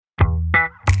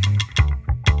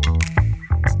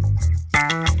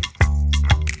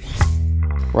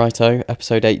Righto,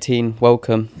 episode 18.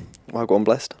 Welcome, Well, go on,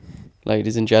 blessed.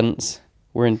 ladies and gents.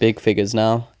 We're in big figures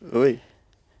now. Oi.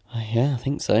 Yeah, I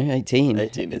think so. 18. 18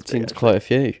 is It big, seems actually. quite a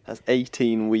few. That's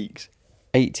 18 weeks.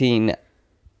 18,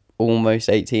 almost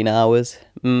 18 hours.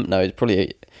 No, it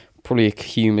probably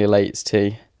accumulates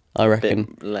to, I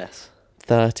reckon, Bit less.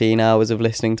 13 hours of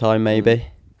listening time maybe,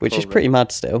 which is probably. pretty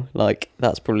mad still. Like,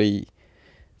 that's probably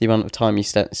the amount of time you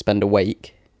spend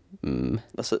awake.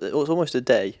 It's almost a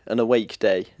day, an awake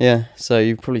day. Yeah, so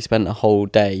you've probably spent a whole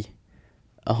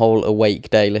awake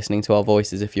day listening to our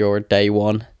voices if you're a day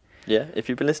one. Yeah, if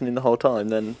you've been listening the whole time,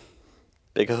 then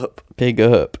big up. Big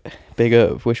up. Big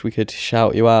up. Wish we could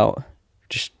shout you out.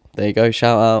 Just, there you go,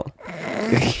 shout out.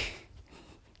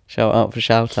 Shout out for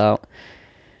shout out.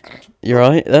 You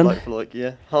right then? Like for like,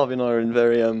 yeah. Harvey and I are in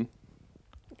very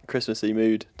Christmassy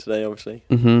mood today, obviously.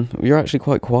 You're actually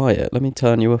quite quiet. Let me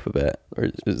turn you up a bit. Or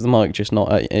is the mic just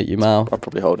not at your mouth? I'm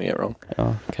probably holding it wrong.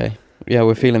 Oh, okay. Yeah,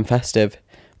 we're feeling festive.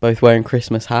 Both wearing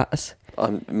Christmas hats.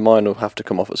 Mine will have to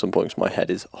come off at some point because my head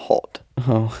is hot.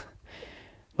 Oh,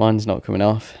 mine's not coming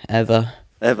off ever.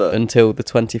 Ever. Until the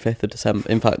 25th of December.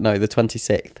 In fact, no, the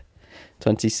 26th.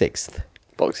 26th.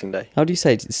 Boxing Day. How do you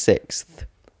say it? 6th?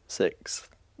 6th.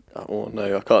 Oh,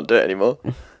 no, I can't do it anymore.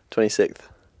 26th.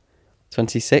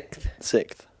 26th?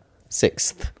 6th.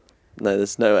 6th. No,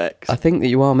 there's no X. I think that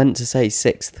you are meant to say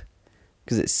 6th.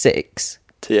 Because it's 6.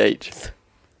 TH.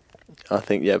 I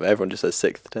think, yeah, but everyone just says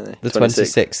 6th, don't they? The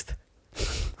 26th.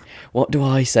 What do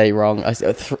I say wrong? I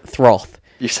say throth.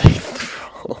 You say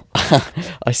thrall.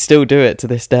 I still do it to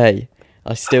this day.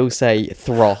 I still say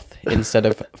throth instead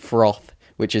of froth,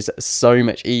 which is so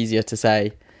much easier to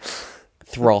say.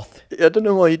 Throth. I don't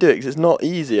know why you do it, because it's not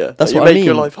easier. That's Like, what I you mean. make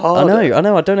your life harder. I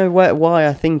know. I don't know why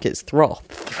I think it's throth.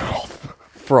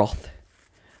 Froth.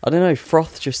 I don't know.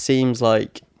 Froth just seems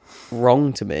like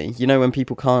wrong to me. You know when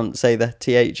people can't say their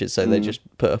THs, so they just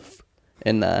put a f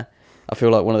in there. I feel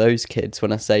like one of those kids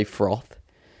when I say froth.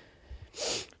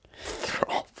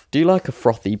 Froth. Do you like a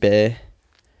frothy beer?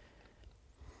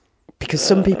 Because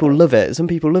some people love it. Some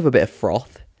people love a bit of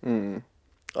froth.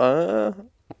 I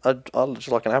just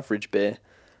like an average beer.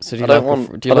 So do you I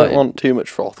don't want too much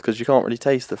froth, because you can't really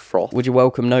taste the froth. Would you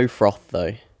welcome no froth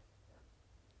though?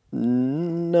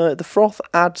 No, the froth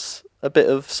adds a bit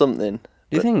of something.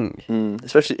 Do you think?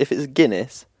 Especially if it's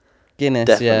Guinness. Guinness,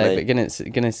 Definitely. yeah,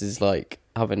 but Guinness is like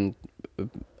having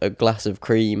a glass of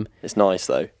cream. It's nice,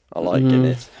 though. I like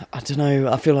Guinness. I don't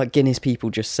know. I feel like Guinness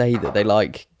people just say that they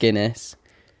like Guinness.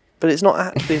 But it's not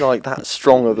actually like that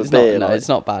strong of a It's beer. It's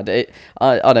not bad.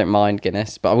 I don't mind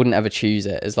Guinness, but I wouldn't ever choose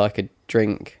it as like a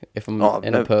drink if I'm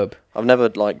in a pub. I've never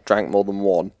drank more than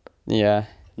one. Yeah.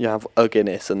 You have a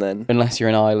Guinness and then... Unless you're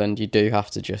in Ireland, you do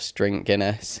have to just drink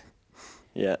Guinness.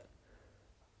 Yeah.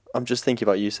 I'm just thinking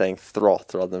about you saying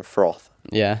throth rather than froth.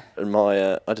 Yeah. And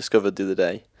I discovered the other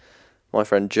day, my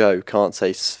friend Joe can't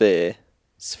say sphere.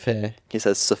 Sphere. He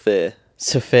says saphir.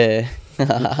 Saphir.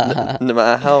 No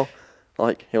matter how,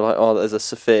 he'll oh, there's a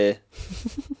saphir.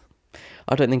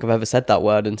 I don't think I've ever said that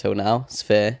word until now.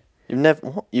 Sphere. You've never,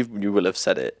 what? You will have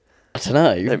said it. I don't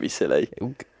know. Don't be silly.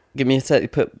 Give me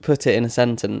put it in a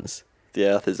sentence. The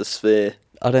earth is a sphere.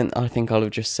 I think I'll have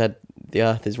just said the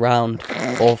earth is round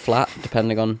or flat,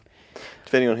 depending on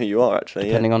Who you are, actually.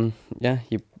 depending on Your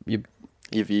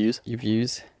views. your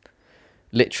views.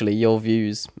 Literally your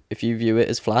views. If you view it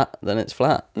as flat, then it's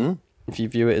flat. If you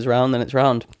view it as round, then it's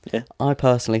round. Yeah. I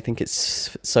personally think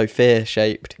it's Sophia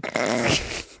shaped.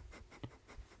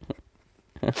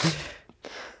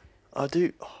 I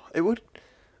do. It would.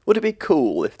 Would it be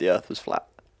cool if the earth was flat?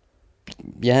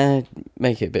 Yeah,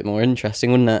 make it a bit more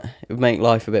interesting, wouldn't it? It would make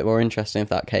life a bit more interesting if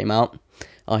that came out.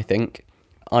 I think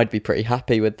I'd be pretty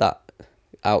happy with that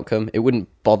outcome. It wouldn't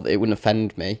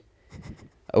offend me.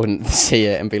 I wouldn't see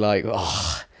it and be like,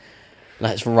 oh,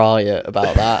 let's riot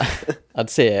about that. I'd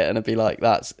see it and I'd be like,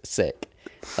 that's sick.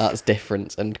 That's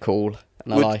different and cool,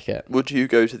 and I like it. Would you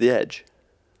go to the edge?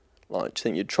 Do you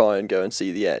think you'd try and go and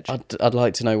see the edge? I'd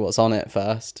like to know what's on it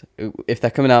first. If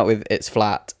they're coming out with it's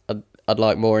flat, I'd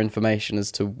like more information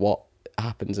as to what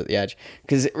happens at the edge.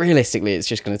 Because realistically, it's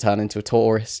just going to turn into a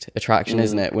tourist attraction,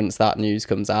 isn't it? Once that news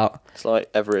comes out. It's like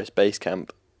Everest Base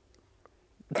Camp.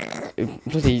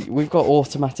 Bloody, we've got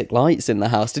automatic lights in the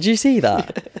house. Did you see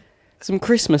that? Some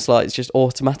Christmas lights just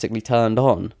automatically turned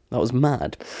on. That was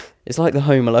mad. It's like the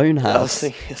Home Alone house. I was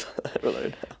thinking it's like Home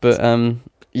Alone house. But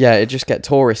yeah, it'd just get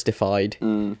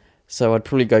touristified. So I'd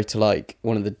probably go to like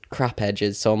one of the crap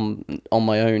edges, so I'm on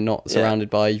my own, not surrounded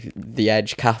by the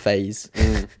edge cafes.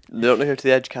 You don't want to go to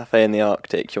the Edge Cafe in the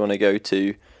Arctic. You want to go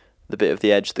to the bit of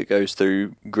the edge that goes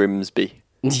through Grimsby.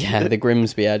 Yeah, the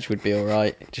Grimsby Edge would be all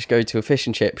right. Just go to a fish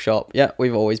and chip shop. Yeah,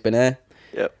 we've always been here.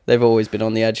 Yep. They've always been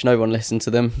on the edge. No one listened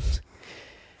to them.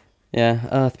 Yeah,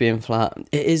 Earth being flat.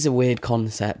 It is a weird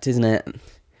concept, isn't it?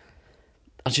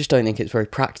 I just don't think it's very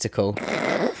practical.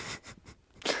 I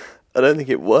don't think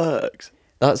it works.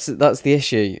 That's the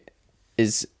issue.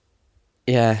 Is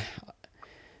yeah,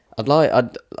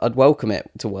 I'd welcome it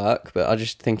to work, but I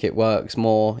just think it works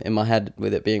more in my head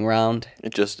with it being round.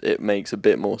 It makes a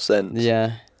bit more sense.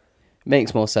 Yeah, it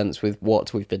makes more sense with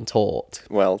what we've been taught.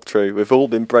 Well, true. We've all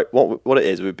been what it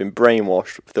is. We've been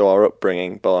brainwashed through our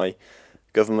upbringing by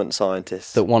government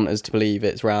scientists That want us to believe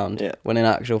it's round, Yeah. when in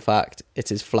actual fact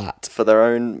it is flat. for their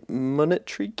own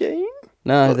monetary gain.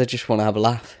 No, they just want to have a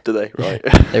laugh. Do they? Right.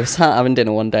 They were sat having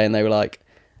dinner one day and they were like,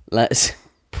 let's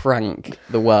prank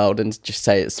the world and just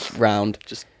say it's round.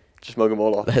 just mug them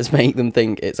all off. Let's make them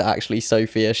think it's actually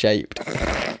Sophia shaped.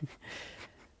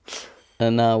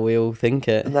 And now we all think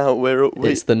it. Now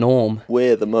It's the norm.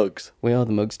 we're the mugs. We are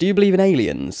the mugs. Do you believe in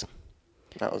aliens?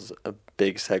 That was a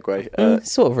big segue.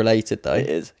 Sort of related though. It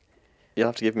is. You'll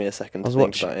have to give me a second I to was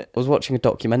think about it. I was watching a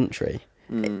documentary.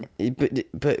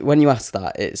 But when you ask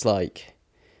that, it's like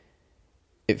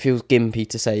it feels gimpy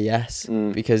to say yes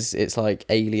because it's like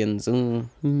aliens.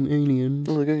 Aliens.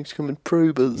 Oh, they're going to come and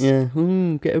probe us. Yeah.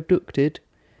 Get abducted.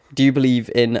 Do you believe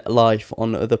in life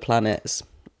on other planets?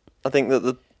 I think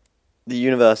that the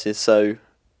universe is so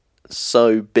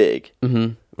big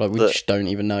Like we just don't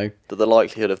even know. that the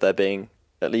likelihood of there being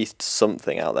at least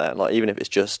something out there, like even if it's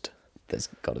just There's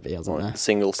got to be, hasn't there? like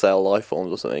single cell life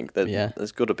forms or something,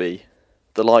 there's got to be.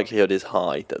 The likelihood is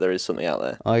high that there is something out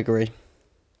there, I agree.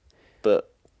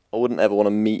 but I wouldn't ever want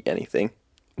to meet anything.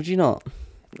 Would you not?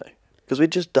 No, because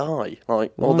we'd just die.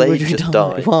 Like, or Why they'd would we just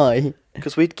die. Why?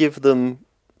 Because we'd give them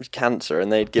cancer and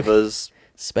they'd give us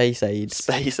Space AIDS.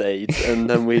 space aids, and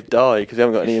then we'd die because we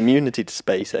haven't got any immunity to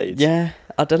space aids. Yeah,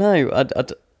 I don't know.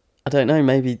 I don't know.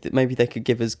 Maybe they could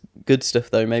give us good stuff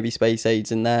though. Maybe space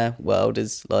AIDS in their world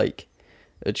is like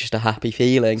just a happy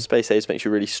feeling. Space aids makes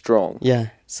you really strong. Yeah,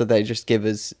 so they just give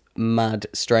us mad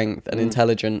strength and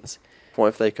intelligence. What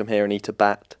if they come here and eat a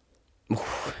bat?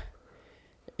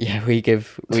 Yeah, we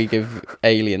give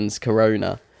aliens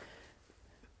corona.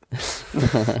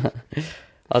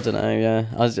 I don't know. Yeah,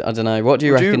 I don't know. What do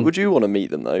you reckon? Would you want to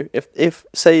meet them though? If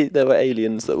say there were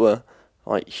aliens that were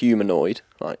like humanoid,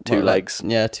 like two Well, legs.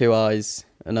 Yeah, 2 eyes,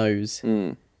 a nose.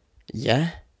 Mm.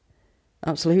 Yeah,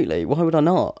 absolutely. Why would I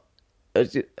not?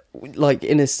 Like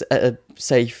in at a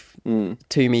safe 2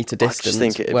 meter I just distance,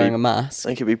 think it'd wearing be- a mask. I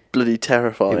think it'd be bloody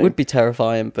terrifying. It would be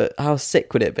terrifying, but how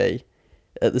sick would it be?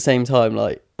 At the same time,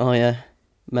 like, oh yeah,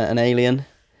 met an alien.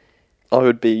 I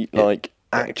would be like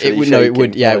actually. It would. No, it shaking,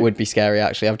 would. Yeah, like- it would be scary.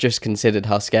 Actually, I've just considered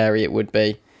how scary it would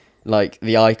be. Like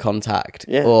the eye contact.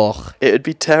 Yeah. Ugh. It'd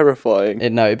be terrifying.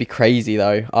 No, it'd be crazy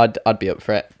though. I'd be up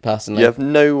for it personally. You have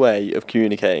no way of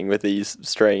communicating with these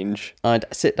strange. I'd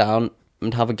sit down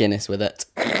and have a Guinness with it.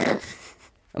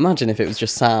 Imagine if it was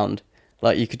just sound.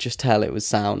 Like you could just tell it was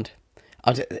sound.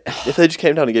 If they just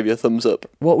came down and gave you a thumbs up.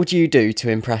 What would you do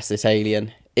to impress this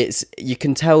alien? You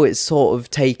can tell it's sort of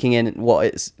taking in what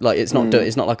it's like. It's not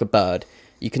it's not like a bird.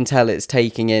 You can tell it's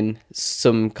taking in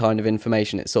some kind of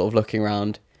information. It's sort of looking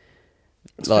around.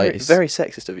 It's Like very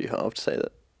sexist of you, Harv, to say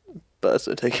that birds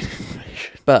are taking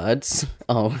information. birds.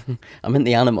 Oh, I meant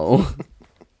the animal.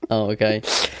 Oh, okay.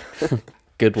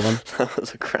 Good one. That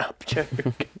was a crap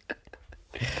joke.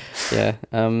 Yeah.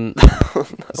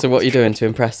 So what are you doing to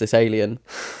impress this alien?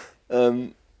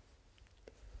 The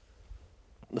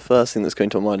first thing that's going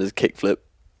to my mind is a kickflip.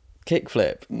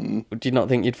 Kickflip. Do you not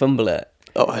think you'd fumble it?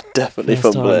 Oh, I'd definitely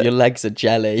First fumble time, it. your legs are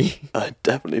jelly. I'd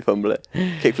definitely fumble it.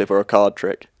 Kickflip or a card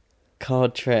trick.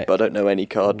 Card trick. But I don't know any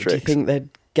card Do you tricks. think they'd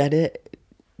get it?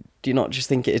 Do you not just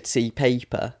think it'd see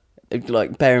paper?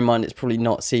 Like, bear in mind, it's probably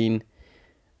not seen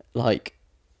like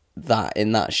that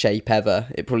in that shape ever.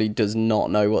 It probably does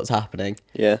not know what's happening.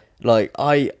 Yeah. Like,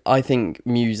 I think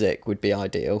music would be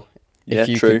ideal Yeah, if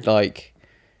you true. could like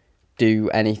do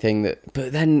anything that.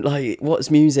 But then, like, what's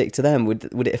music to them?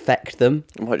 Would it affect them?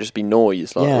 It might just be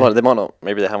noise. Like, Yeah. well, they might not.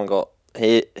 Maybe they haven't got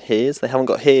ears. They haven't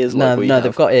got ears No, like we no, have.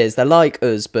 they've got ears. They're like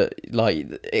us, but like,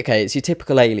 okay, it's your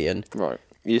typical alien. Right.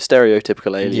 Your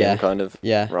stereotypical alien Yeah. kind of.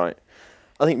 Yeah. Right.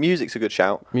 I think music's a good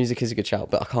shout. Music is a good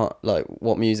shout, but I can't, like,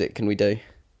 what music can we do?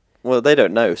 Well, they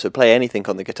don't know, so play anything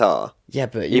on the guitar. Yeah,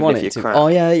 but you Even want if it you're to. crap. Oh,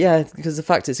 yeah, because the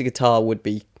fact it's a guitar would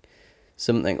be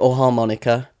something. Or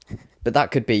harmonica. But that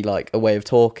could be, like, a way of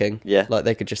talking. Yeah. Like,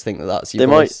 they could just think that that's your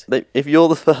They voice. might. If you're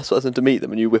the first person to meet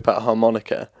them and you whip out a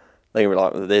harmonica, they're gonna be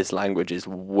like, "This language is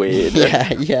weird."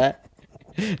 Yeah.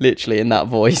 Literally in that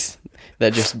voice. They're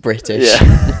just British.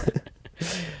 Yeah.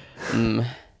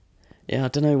 Yeah, I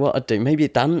don't know what I'd do. Maybe a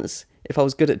dance. If I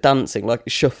was good at dancing, like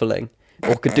shuffling,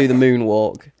 or could do the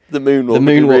moonwalk. The moonwalk would The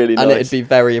be moonwalk, really nice. and it'd be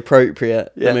very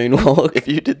appropriate. Yeah. The moonwalk. If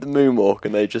you did the moonwalk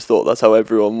and they just thought that's how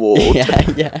everyone walked.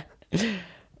 Yeah.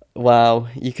 Wow,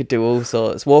 you could do all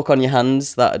sorts. Walk on your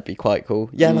hands, that'd be quite cool.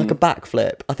 Yeah, like a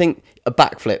backflip. I think a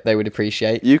backflip they would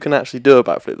appreciate. You can actually do a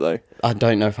backflip though. I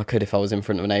don't know if I could if I was in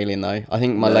front of an alien though. I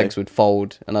think my No. legs would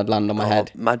fold and I'd land on my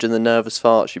head. Imagine the nervous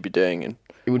farts you'd be doing. And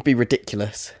It would be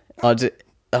ridiculous. I'd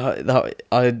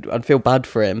feel bad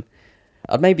for him.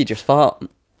 I'd maybe just fart.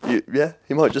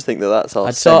 he might just think that's our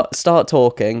I'd scent. start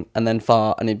talking and then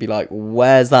fart, and he'd be like,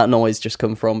 "Where's that noise just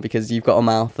come from? Because you've got a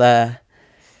mouth there."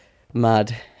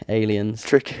 Mad aliens.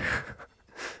 Tricky.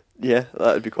 Yeah,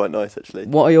 that would be quite nice actually.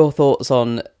 What are your thoughts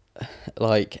on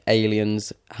like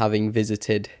aliens having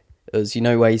visited us? You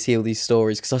know, where you see all these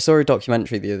stories. Because I saw a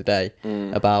documentary the other day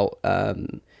about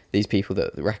these people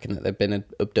that reckon that they've been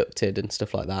abducted and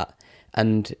stuff like that,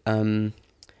 and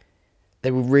they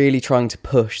were really trying to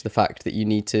push the fact that you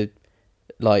need to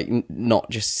like not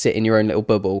just sit in your own little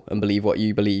bubble and believe what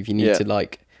you believe. You need to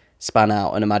like span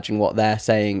out and imagine what they're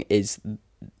saying is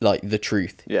like the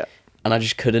truth. Yeah. And I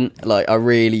just couldn't. Like, I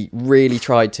really, really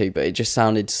tried to, but it just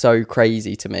sounded so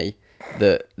crazy to me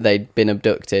that they'd been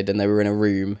abducted and they were in a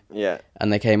room. Yeah.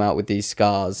 And they came out with these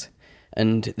scars.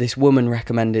 And this woman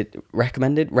reckoned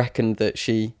that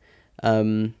she,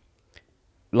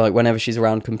 like, whenever she's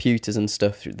around computers and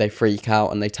stuff, they freak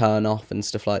out and they turn off and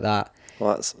stuff like that.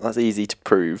 Well, that's easy to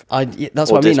prove.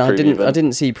 That's Or what I mean. I disprove even.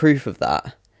 didn't see proof of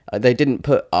that. They didn't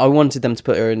put. I wanted them to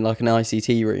put her in like an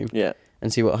ICT room. Yeah.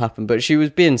 And see what happened, but she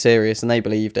was being serious and they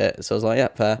believed it, so I was like, yeah,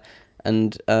 fair.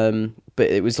 And but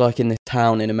it was like in this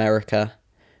town in America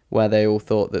where they all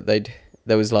thought that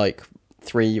there was like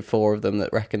 3 or 4 of them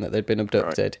that reckoned that they'd been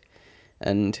abducted. Right.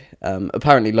 And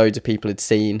apparently loads of people had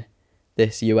seen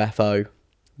this UFO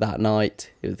that night.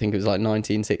 I think it was like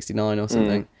 1969 or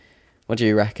something. What do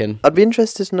you reckon? I'd be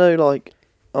interested to know, like,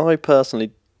 I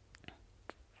personally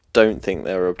don't think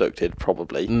they were abducted,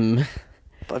 probably.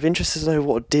 But I'd be interested to know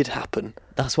what did happen.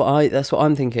 That's what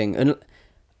I'm thinking. And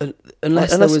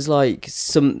unless there was like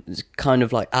some kind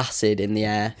of like acid in the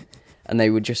air, and they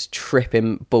were just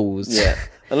tripping balls. Yeah.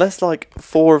 Unless like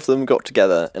 4 of them got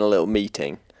together in a little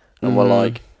meeting and were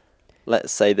like,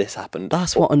 let's say this happened.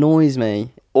 That's what annoys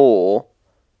me. Or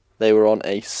they were on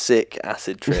a sick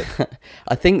acid trip.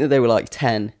 I think that they were like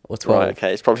 10 or 12. Right.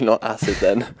 Okay. It's probably not acid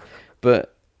then.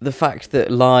 But the fact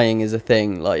that lying is a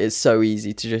thing, like, it's so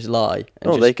easy to just lie.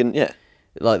 And they can, yeah.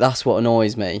 Like, that's what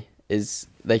annoys me, is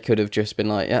they could have just been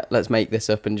like, yeah, let's make this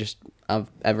up and just have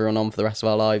everyone on for the rest of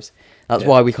our lives. That's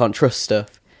why we can't trust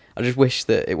stuff. I just wish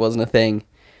that it wasn't a thing,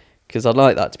 because I'd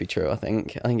like that to be true, I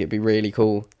think. I think it'd be really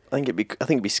cool. I think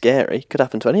it'd be scary. Could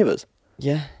happen to any of us.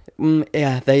 Yeah.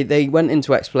 Yeah, they went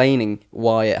into explaining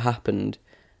why it happened.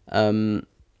 And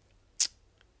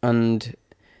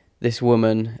this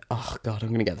woman, oh God, I'm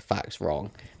going to get the facts wrong.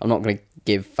 I'm not going to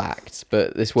give facts,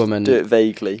 but this woman... Do it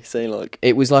vaguely, say like...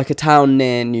 It was like a town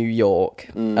near New York,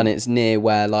 and it's near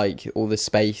where like all the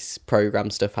space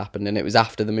program stuff happened, and it was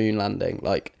after the moon landing,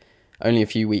 like only a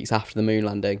few weeks after the moon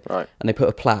landing. Right. And they put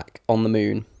a plaque on the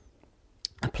moon.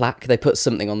 They put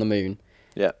something on the moon.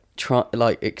 Yeah.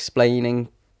 Like explaining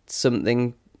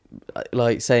something,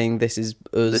 like saying this is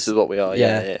us. This is what we are,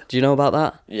 yeah. Do you know about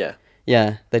that? Yeah.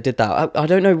 Yeah, they did that. I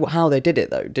don't know how they did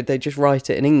it though. Did they just write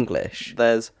it in English?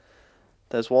 There's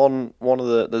there's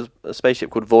a spaceship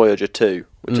called Voyager 2,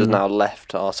 which has now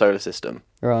left our solar system.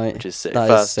 Right. Which is sick. That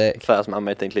is sick. First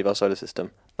man-made thing to leave our solar system.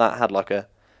 That had like a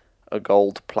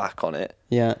gold plaque on it.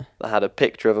 Yeah. That had a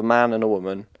picture of a man and a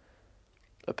woman,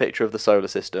 a picture of the solar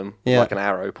system, like an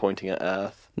arrow pointing at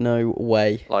Earth. No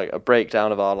way. Like a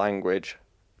breakdown of our language,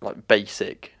 like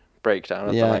basic breakdown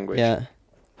of the language. Yeah.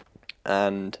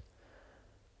 And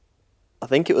I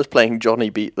think it was playing Johnny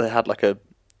B. They had like a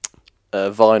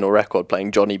vinyl record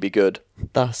playing Johnny Be Good.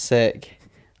 That's sick.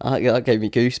 That gave me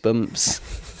goosebumps.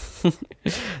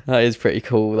 That is pretty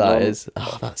cool.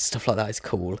 That stuff like that is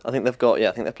cool. I think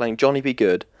they're playing Johnny Be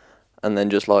Good, and then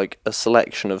just like a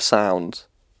selection of sounds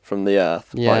from the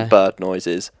Earth, like bird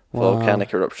noises,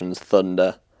 volcanic eruptions,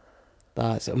 thunder.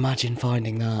 Imagine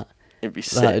finding that. It'd be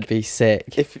sick. That'd be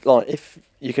sick. If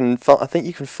you can, I think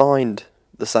you can find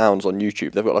the sounds on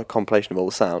YouTube. They've got like a compilation of all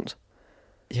the sounds.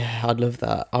 Yeah, I'd love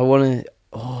that. I want to.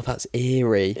 Oh, that's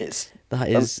eerie. That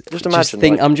is. Just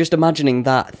imagine. I'm just imagining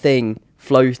that thing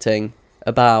floating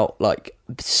about like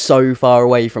so far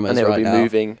away from us right now. And it'll be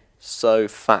moving so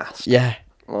fast. Yeah.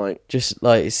 Like just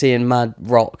like seeing mad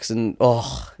rocks and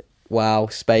wow,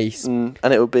 space. And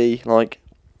it'll be like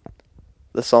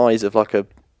the size of like a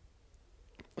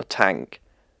tank,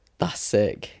 That's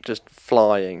sick. Just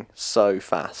flying so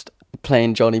fast.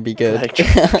 Playing Johnny Be Good.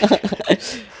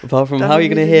 Apart from, how are you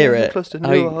going to hear it? How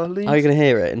are you going to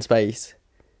hear it in space?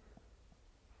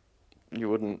 You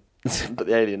wouldn't, but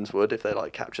the aliens would if they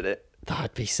like captured it.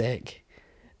 That'd be sick.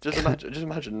 Just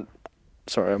imagine.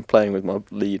 Sorry, I'm playing with my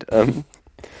lead.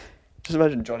 Just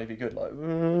imagine Johnny Be Good like.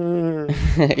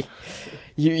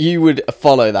 You would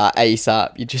follow that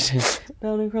ASAP. You just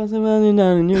down across the mountain,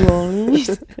 down in New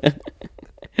Orleans.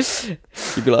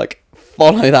 You'd be like,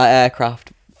 follow that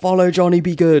aircraft. Follow Johnny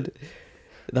Be Good.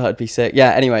 That'd be sick.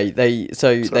 Yeah. Anyway, they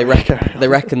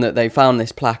reckon that they found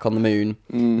this plaque on the moon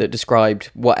that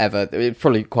described whatever. It's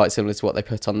probably quite similar to what they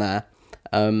put on there.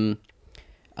 And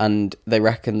they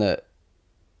reckon that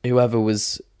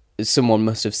someone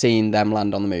must have seen them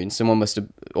land on the moon. Someone must have,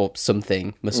 or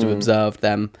something must have observed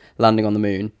them landing on the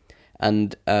moon,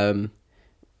 and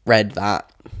read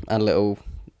that, and a little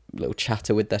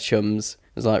chatter with their chums.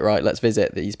 It was like, right, let's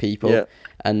visit these people. Yeah.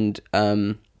 And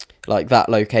like that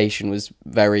location was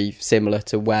very similar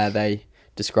to where they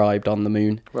described on the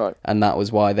moon. Right. And that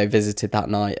was why they visited that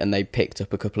night, and they picked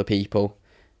up a couple of people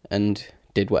and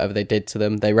did whatever they did to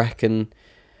them. They reckon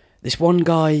this one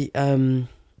guy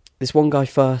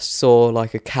first saw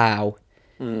like a cow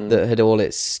that had all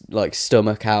its like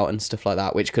stomach out and stuff like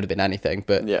that, which could have been anything,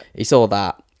 but yeah. He saw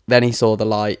that. Then he saw the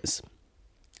lights,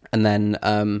 and then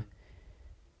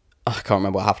I can't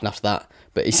remember what happened after that.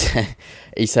 But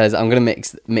he says, I'm gonna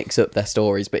mix up their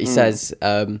stories, but he says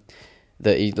that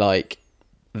he like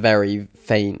very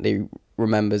faintly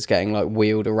remembers getting like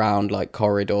wheeled around like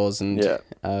corridors and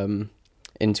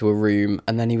into a room,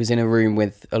 and then he was in a room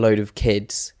with a load of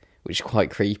kids, which is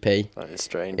quite creepy. That is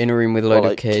strange. In a room with a load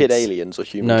of kids. Kid aliens or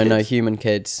human kids? No, human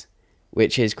kids,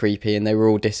 which is creepy, and they were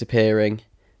all disappearing,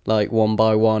 like, one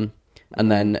by one.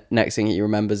 And then next thing he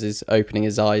remembers is opening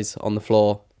his eyes on the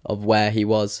floor of where he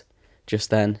was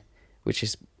just then, which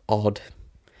is odd.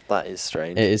 That is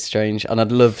strange. It is strange, and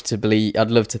I'd love to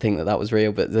think that was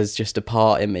real, but there's just a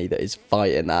part in me that is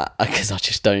fighting that, because I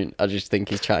just think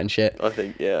he's chatting shit. I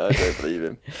don't believe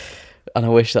him. And I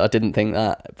wish that I didn't think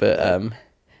that, but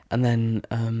and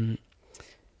then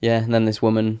this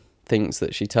woman thinks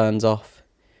that she turns off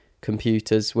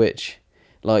computers, which,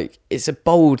 like, it's a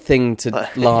bold thing to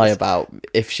lie about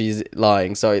if she's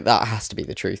lying. So that has to be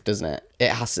the truth, doesn't it?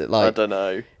 It has to, like... I don't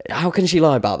know. How can she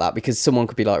lie about that? Because someone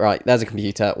could be like, right, there's a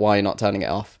computer, why are you not turning it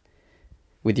off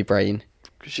with your brain?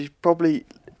 She's probably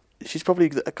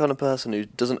the kind of person who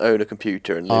doesn't own a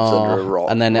computer and lives under a rock.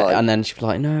 And then she'd be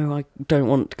like, no, I don't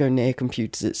want to go near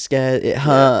computers, it's scary, it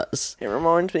hurts. It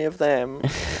reminds me of them.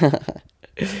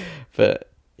 But...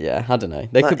 yeah, I don't know.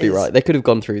 They could be right. They could have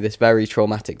gone through this very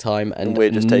traumatic time, and we're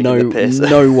just taking the piss.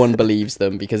 No one believes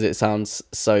them because it sounds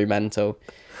so mental.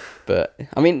 But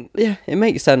I mean, yeah, it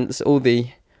makes sense. All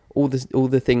the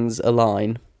things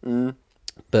align.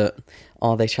 But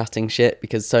are they chatting shit?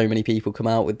 Because so many people come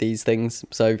out with these things.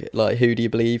 So, like, who do you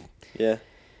believe? Yeah,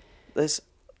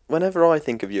 whenever I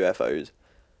think of UFOs,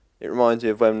 it reminds me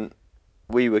of when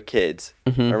we were kids.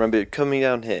 Mm-hmm. I remember coming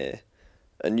down here,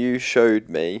 and you showed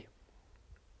me.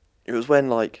 It was when,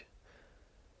 we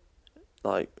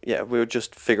were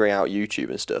just figuring out YouTube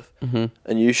and stuff. Mm-hmm.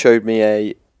 And you showed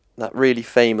me that really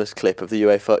famous clip of the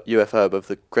UFO above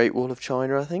the Great Wall of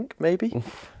China, I think, maybe?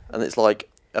 Oof. And it's like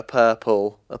a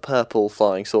purple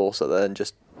flying saucer that then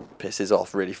just pisses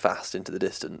off really fast into the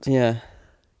distance. Yeah.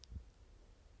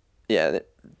 Yeah,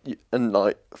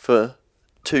 and for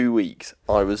 2 weeks,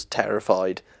 I was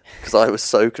terrified because I was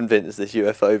so convinced this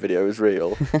UFO video was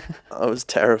real. I was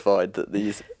terrified that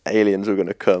these aliens were going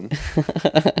to come.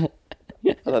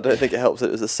 And I don't think it helps that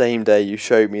it was the same day you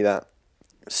showed me that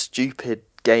stupid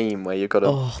game where you've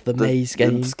got the maze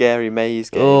game. The scary maze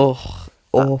game. Oh,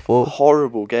 awful.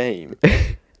 Horrible game.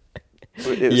 It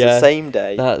was the same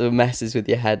day. That messes with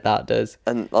your head, that does.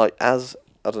 And, as,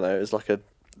 I don't know, it was like a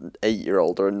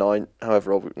 8-year-old or a 9,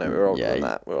 however old, no, we were older than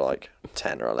that. We were like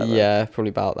 10 or 11. Yeah, probably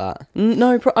about that.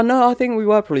 No, I think we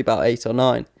were probably about 8 or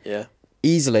 9. Yeah.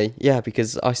 Easily, yeah,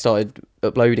 because I started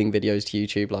uploading videos to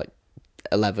YouTube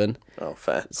 11. Oh,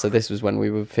 fair. So this was when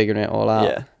we were figuring it all out.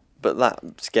 Yeah, but that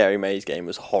scary maze game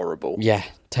was horrible. Yeah,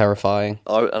 terrifying.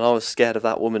 I was scared of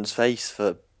that woman's face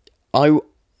for...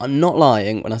 I'm not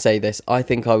lying when I say this. I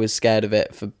think I was scared of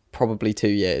it for probably 2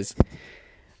 years.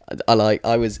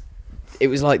 It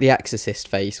was like the Exorcist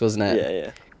face, wasn't it? Yeah,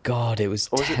 yeah. God, it was...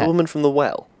 Or was it the woman from the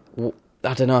well?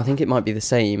 I don't know, I think it might be the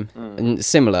same. And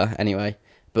similar, anyway.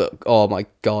 But, oh my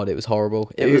God, it was horrible.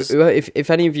 If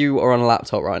any of you are on a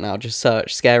laptop right now, just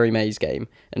search Scary Maze Game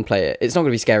and play it. It's not going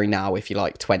to be scary now if you're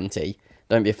 20.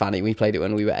 Don't be a fanny. We played it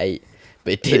when we were 8.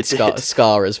 But it did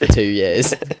scar us for 2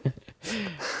 years.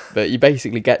 But you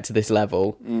basically get to this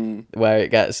level where it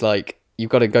gets like you've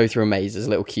got to go through a maze. There's a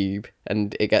little cube,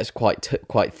 and it gets quite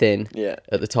thin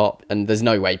at the top, and there's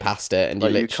no way past it. And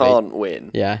Like, you you can't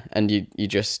win. Yeah, and you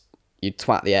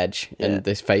twat the edge, and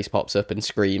this face pops up and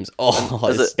screams. Oh,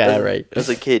 it's scary. As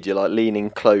a kid, you're like leaning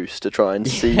close to try and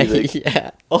see the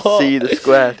see the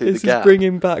square through the This gap. is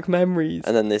bringing back memories.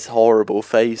 And then this horrible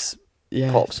face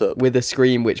pops up with a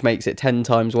scream, which makes it 10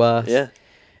 times worse. Yeah,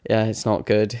 it's not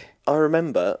good. I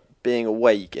remember being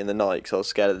awake in the night because I was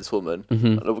scared of this woman.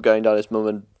 And I was going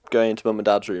into mum and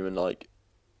dad's room and like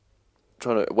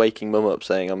waking mum up,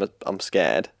 saying I'm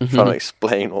scared, trying to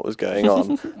explain what was going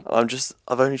on.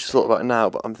 I've only just thought about it now,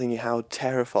 but I'm thinking how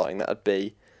terrifying that'd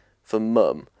be for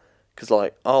mum, because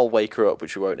like I'll wake her up,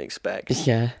 which you won't expect.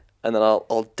 Yeah. And then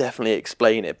I'll definitely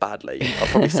explain it badly. I'll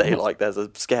probably say like there's a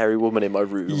scary woman in my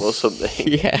room or something.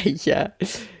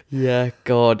 Yeah.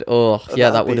 God. Oh, yeah.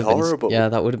 That would have horrible. been. Yeah,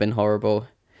 that would have been horrible.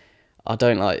 I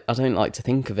don't like to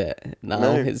think of it now.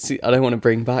 No. I don't want to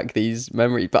bring back these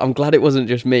memories, but I'm glad it wasn't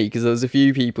just me, because there was a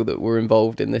few people that were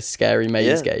involved in this scary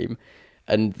maze game,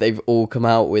 and they've all come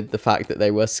out with the fact that they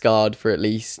were scarred for at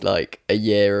least like a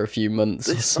year or a few months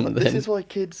or something. This is why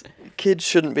kids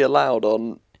shouldn't be allowed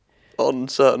on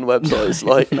certain websites.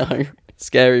 Like no,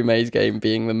 scary maze game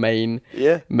being the main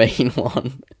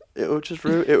one. It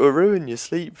will ruin your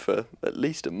sleep for at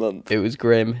least a month. It was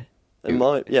grim. And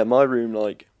my room,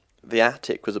 like the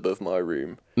attic was above my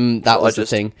room. That was the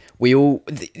thing.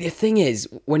 The thing is,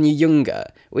 when you're younger,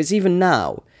 it's even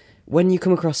now, when you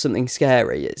come across something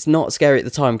scary, it's not scary at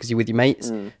the time because you're with your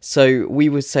mates. So we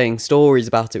were saying stories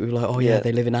about it. We were like, oh yeah,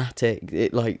 they live in attic.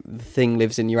 It like the thing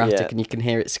lives in your attic and you can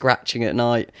hear it scratching at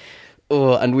night.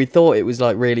 Oh, and we thought it was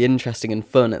like really interesting and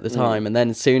fun at the time. And then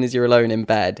as soon as you're alone in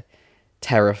bed,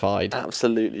 terrified.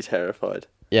 Absolutely terrified.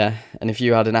 Yeah, and if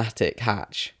you had an attic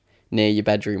hatch near your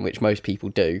bedroom, which most people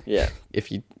do,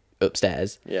 if you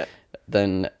upstairs,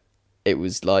 then it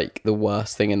was like the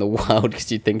worst thing in the world,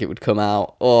 because you'd think it would come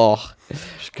out. Oh,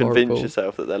 just convince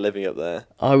yourself that they're living up there.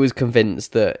 I was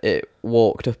convinced that it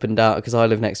walked up and down, because I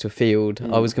live next to a field.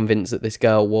 I was convinced that this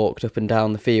girl walked up and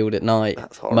down the field at night,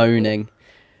 moaning.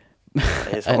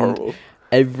 That is horrible.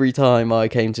 Every time I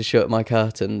came to shut my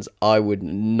curtains, I would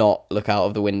not look out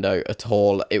of the window at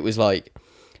all. It was like,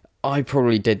 I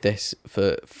probably did this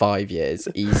for 5 years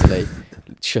easily,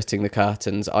 shutting the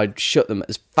curtains. I'd shut them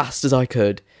as fast as I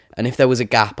could, and if there was a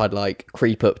gap, I'd like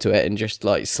creep up to it and just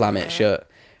like slam it shut.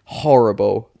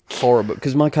 Horrible,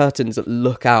 because my curtains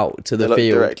look out to the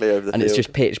field, directly over the and field. It's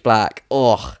just pitch black.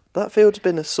 Oh, that field's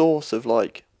been a source of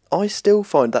like, I still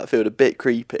find that field a bit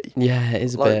creepy. Yeah, it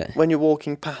is a like, bit. When you're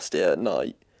walking past it at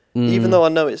night, even though I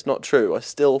know it's not true, I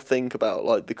still think about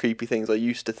like the creepy things I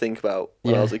used to think about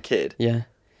when I was a kid. Yeah.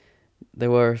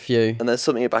 There were a few. And there's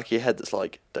something in the back of your head that's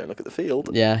like, don't look at the field.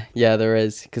 Yeah, there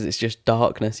is, because it's just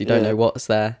darkness. You don't know what's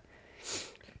there.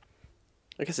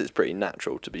 I guess it's pretty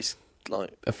natural to be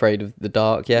like afraid of the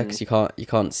dark, because you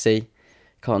can't see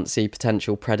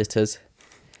potential predators.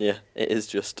 Yeah,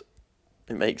 it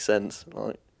makes sense,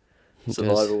 like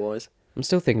survival wise. I'm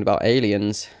still thinking about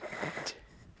aliens.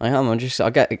 I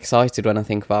get excited when I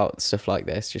think about stuff like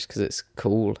this, just because it's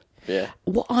cool. Yeah.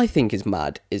 What I think is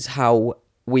mad is how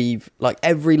we've, like,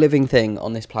 every living thing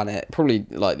on this planet, probably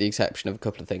like the exception of a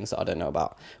couple of things that I don't know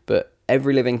about, but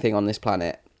every living thing on this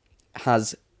planet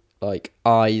has like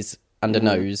eyes and a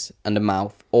nose and a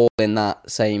mouth, all in that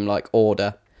same like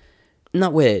order. Isn't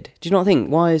that weird? Do you not think?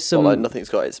 Why is some... Well, like nothing's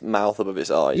got its mouth above its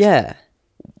eyes. Yeah.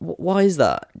 Why is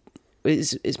that?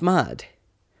 It's mad.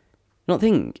 Not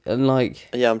think, and like...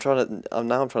 Yeah, I'm trying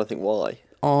to think why.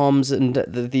 Arms and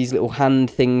these little hand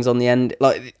things on the end.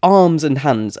 Like, arms and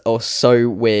hands are so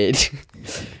weird.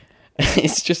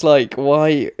 It's just like,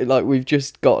 why... Like, we've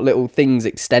just got little things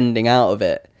extending out of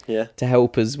it. Yeah. To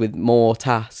help us with more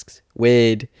tasks.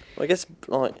 Weird. Well, I guess,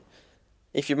 like,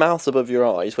 if your mouth's above your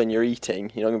eyes when you're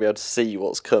eating, you're not going to be able to see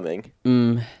what's coming.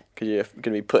 Because you're going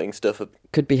to be putting stuff up.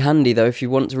 Could be handy, though, if you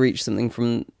want to reach something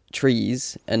from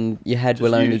trees and your head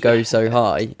will only go so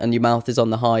high and your mouth is on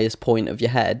the highest point of your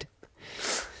head.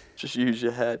 Just use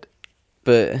your head.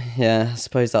 But, yeah, I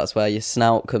suppose that's where your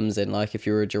snout comes in, like if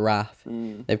you're a giraffe.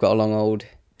 They've got a long old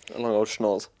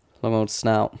schnoz. Long old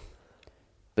snout.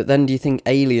 But then do you think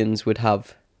aliens would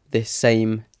have this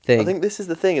same thing? I think this is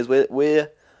the thing, is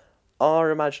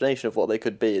our imagination of what they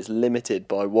could be is limited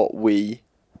by what we...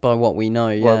 By what we know,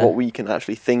 yeah. By what we can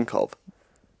actually think of.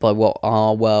 By what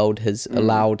our world has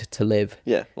allowed to live.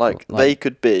 Yeah, like they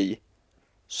could be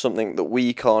something that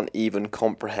we can't even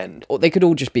comprehend. Or they could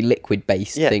all just be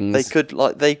liquid-based things.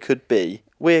 They could be...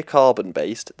 We're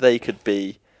carbon-based. They could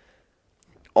be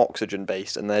oxygen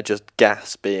based, and they're just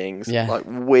gas beings. Yeah. Like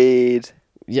weird.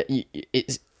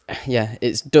 Yeah,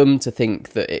 it's dumb to think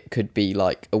that it could be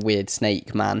like a weird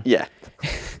snake man. Yeah.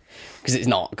 Because it's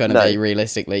not going to be,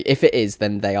 realistically. If it is,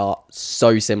 then they are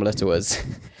so similar to us.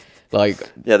 Like,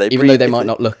 Yeah, they even breathe- though they if might they-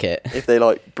 not look it. If they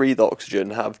like breathe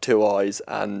oxygen, have 2 eyes,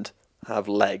 and have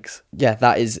legs. Yeah,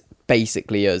 that is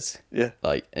basically us. Yeah.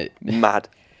 Like, Mad.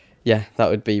 yeah, that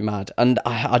would be mad. And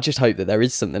I just hope that there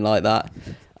is something like that.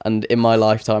 And in my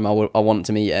lifetime, I want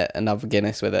to meet it and have a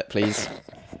Guinness with it, please.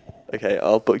 Okay,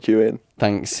 I'll book you in.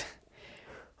 Thanks.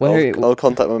 I'll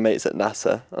contact my mates at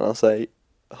NASA and I'll say,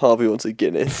 Harvey wants a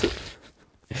Guinness.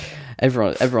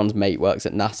 Everyone's mate works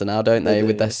at NASA now, don't they? They do,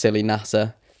 With their yeah. silly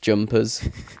NASA jumpers.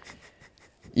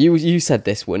 You said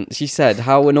this once. You said,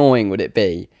 how annoying would it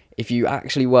be if you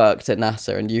actually worked at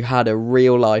NASA and you had a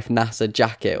real life NASA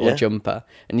jacket or Yeah. jumper,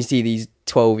 and you see these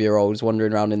 12-year-olds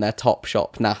wandering around in their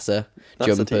Topshop NASA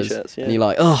jumpers, t-shirts, yeah. and you're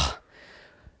like, oh,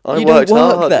 I You don't worked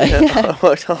work hard. there, Yeah, yeah. I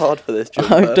worked hard for this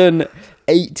jumper. I've done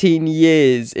 18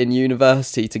 years in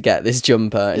university to get this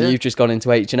jumper, and Yeah. you've just gone into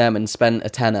H&M and spent a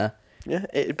tenner. Yeah,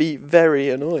 it'd be very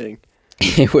annoying.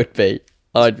 It would be.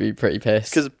 I'd be pretty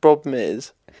pissed. Because the problem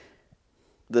is,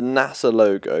 the NASA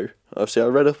logo. Obviously, I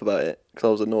read up about it because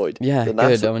I was annoyed. Yeah, the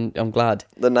good. NASA, I'm glad.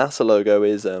 The NASA logo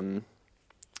is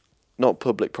not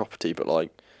public property, but like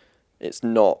it's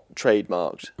not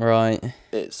trademarked. Right.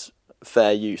 It's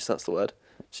fair use. That's the word.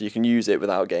 So you can use it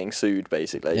without getting sued,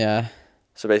 basically. Yeah.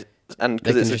 So and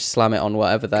They because can just slam it on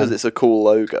whatever then. it's a cool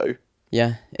logo,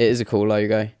 Yeah, it is a cool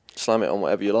logo. slam it on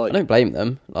whatever you I like. don't blame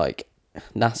them. Like,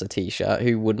 NASA t-shirt,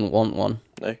 who wouldn't want one?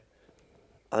 No,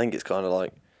 I think it's kind of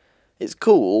like it's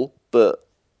cool, but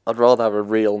I'd rather have a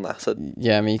real NASA.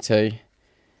 Yeah, me too.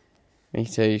 Me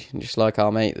too. Just like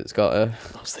our mate that's got I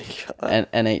was thinking about that.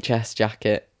 an NHS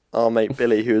jacket. Our mate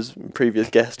Billy, who was a previous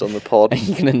guest on the pod. Are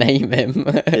you going to name him?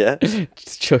 Yeah.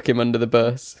 Just chuck him under the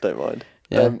bus. Don't mind.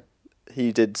 Yeah.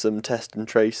 He did some test and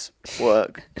trace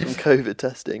work, some COVID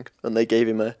testing, and they gave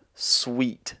him a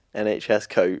sweet NHS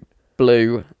coat,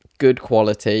 Blue, good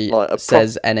quality, Like a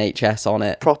says NHS on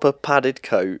it. proper padded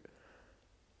coat.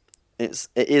 It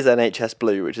is NHS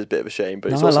blue, which is a bit of a shame,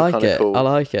 but it's No, I also like kind of it. cool. I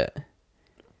like it.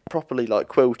 Properly like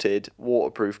quilted,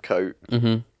 waterproof coat.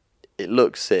 hmm It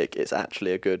looks sick. It's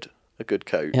actually a good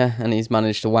coat. Yeah, and he's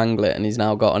managed to wangle it, and he's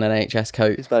now got an NHS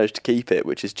coat. He's managed to keep it,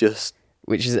 which is just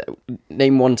Which is,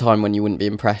 name one time when you wouldn't be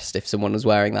impressed if someone was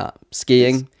wearing that.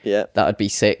 Skiing, yeah. that would be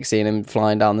sick, seeing him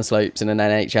flying down the slopes in an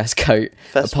NHS coat.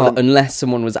 Festival- Unless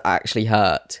someone was actually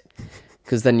hurt.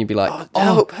 Because then you'd be like,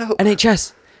 help.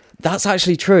 NHS, that's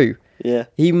actually true. Yeah.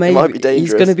 He It might be he's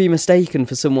dangerous. going to be mistaken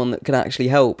for someone that can actually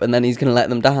help, and then he's going to let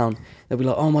them down. They'll be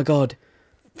like, oh my God,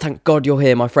 thank God you're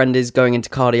here. My friend is going into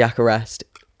cardiac arrest.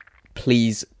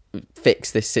 Please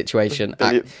fix this situation.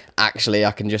 Billy- Actually,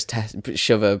 I can just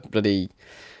shove a bloody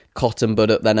cotton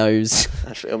bud up their nose.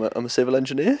 Actually, I'm a civil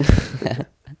engineer.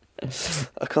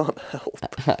 I can't help.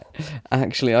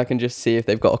 Actually, I can just see if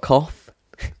they've got a cough.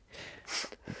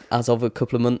 As of a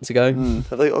couple of months ago.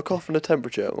 Have they got a cough and a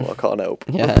temperature? Well, I can't help.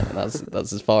 Yeah,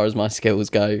 that's as far as my skills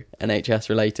go. NHS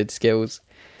related skills.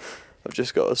 I've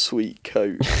just got a sweet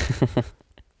coat.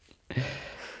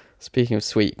 Speaking of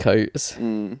sweet coats,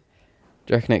 Mm. do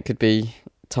you reckon it could be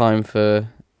time for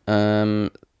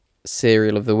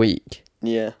cereal of the week?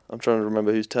 Yeah, I'm trying to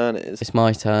remember whose turn it is. It's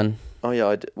my turn. Oh yeah,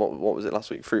 I did. What was it last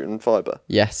week? Fruit and fibre,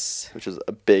 Yes, which is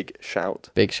a big shout.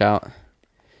 big shout.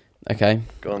 Okay,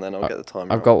 Go on then, I'll get the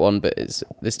time. I've got one, but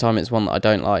this time it's one that I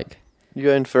don't like. You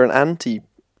going for an anti?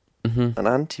 hmm An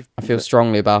anti? I feel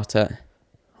strongly about it.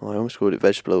 Oh, I almost called it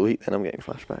vegetable of the week. Then I'm getting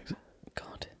flashbacks.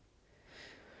 God.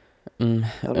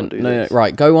 How do I do no, this?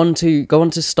 right. Go on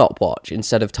to stopwatch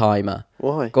instead of timer.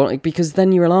 Why? Go on, because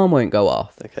then your alarm won't go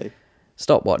off. Okay,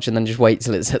 Stopwatch and then just wait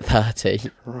till it's at 30.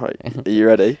 right. Are you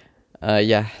ready?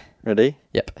 Yeah. Ready?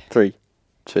 Yep. 3,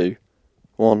 2,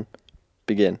 1,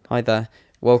 begin. Hi there.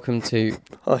 Welcome to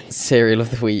Hi. Cereal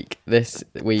of the Week. This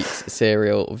week's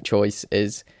cereal of choice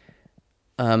is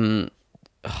God.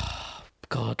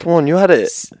 Come on, you had it.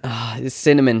 It's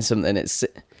cinnamon something. It's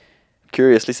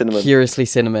Curiously cinnamon. curiously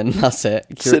cinnamon. That's it.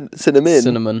 Cinnamon.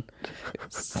 Cinnamon.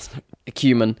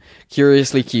 Cumin.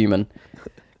 Curiously cumin.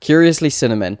 Curiously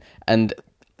cinnamon. And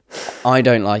I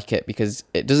don't like it because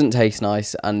it doesn't taste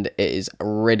nice and it is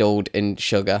riddled in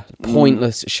sugar.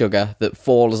 Pointless sugar that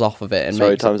falls off of it and Sorry,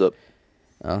 makes time's up.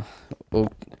 well,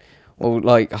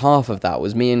 like half of that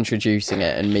was me introducing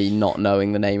it and me not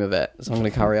knowing the name of it. So I'm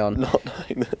going to carry on. Not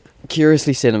knowing that.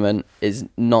 Curiously cinnamon is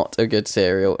not a good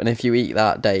cereal, and if you eat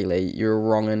that daily, you're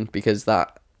wronging because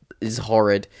that is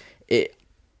horrid.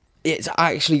 It's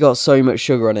actually got so much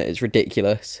sugar on it, it's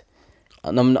ridiculous.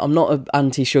 And I'm not an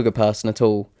anti-sugar person at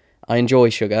all. I enjoy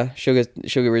sugar. Sugar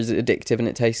is addictive and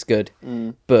it tastes good.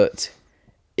 But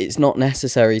it's not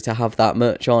necessary to have that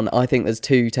much on. I think there's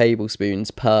 2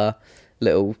 tablespoons per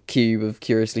little cube of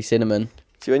Curiously Cinnamon.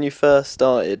 See, when you first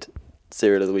started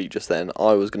Cereal of the Week just then,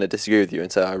 I was going to disagree with you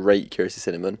and say I rate Curiously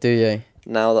Cinnamon. Do you?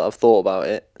 Now that I've thought about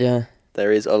it, Yeah.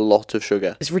 there is a lot of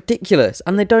sugar. It's ridiculous.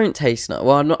 And they don't taste nice.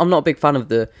 Well, I'm not a big fan of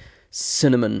the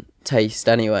cinnamon taste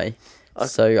anyway. I'm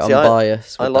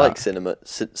biased with I like that.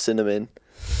 cinnamon.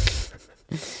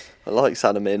 I like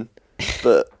cinnamon,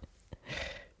 but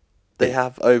they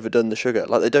have overdone the sugar.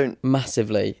 Like, they don't...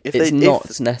 Massively. If It's they-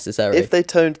 not necessary. If they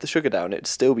toned the sugar down, it'd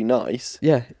still be nice.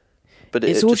 Yeah. But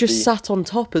It's all just sat on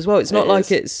top as well. It's not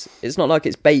like it's not like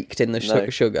it's baked in the No.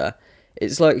 sugar.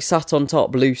 It's like sat on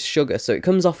top, loose sugar, so it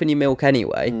comes off in your milk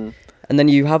anyway. And then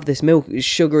you have this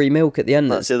sugary milk at the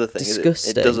end. That's the other thing.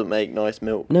 Disgusting. It doesn't make nice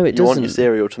milk. No, it You want your doesn't.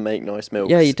 cereal to make nice milk.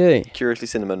 Yeah, you do. Curiously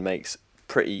Cinnamon makes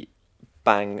pretty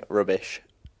bang rubbish.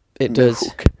 It does.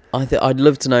 milk. I'd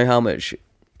love to know how much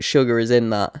sugar is in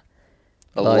that.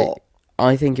 A lot.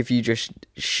 I think if you just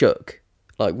shook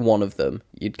like one of them,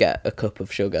 you'd get a cup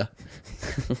of sugar.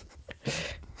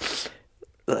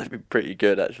 That'd be pretty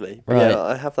good, actually. Right. Yeah,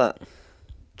 I have that.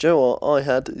 Do you know what I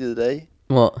had the other day?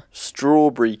 What?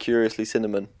 Strawberry Curiously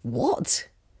Cinnamon. What?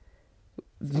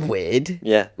 Weird.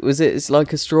 Yeah. It's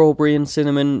like a strawberry and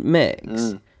cinnamon mix?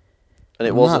 And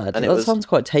it wasn't. Mad. And it That was, sounds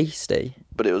quite tasty.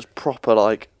 but it was proper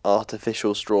like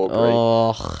artificial strawberry.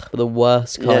 Oh, the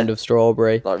worst kind Yeah. of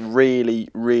strawberry. Like really,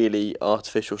 really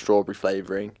artificial strawberry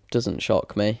flavouring. Doesn't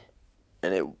shock me.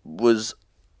 And it was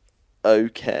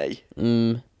okay.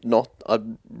 Mm,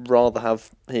 I'd rather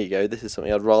have... Here you go, this is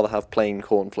something. I'd rather have plain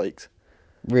cornflakes.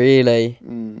 really?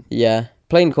 Yeah.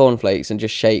 Plain cornflakes and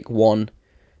just shake one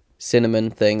cinnamon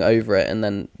thing over it and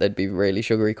then there'd be really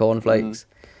sugary cornflakes.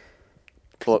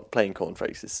 Plain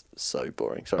cornflakes is so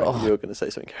boring. Sorry, Oh. you were going to say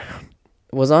something.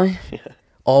 Was I? Yeah.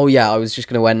 Oh, yeah, I was just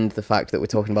going to end the fact that we're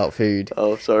talking about food.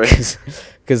 Oh, sorry.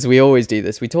 Because we always do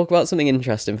this. We talk about something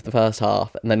interesting for the first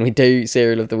half, and then we do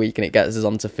Cereal of the Week, and it gets us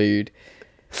onto food.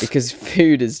 Because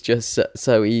food is just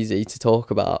so easy to talk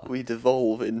about. We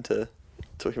devolve into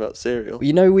talking about cereal.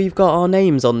 You know, we've got our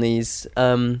names on these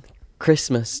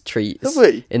Christmas treats. Have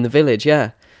we? In the village,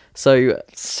 yeah. So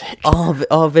Sick.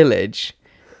 our village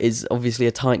is obviously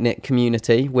a tight-knit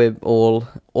community. We're all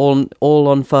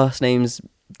on first names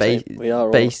We are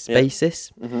all,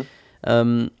 basis.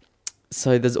 Mhm.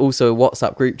 So there's also a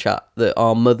WhatsApp group chat that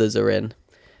our mothers are in.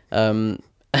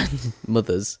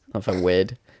 Mothers, I find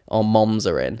weird. Our moms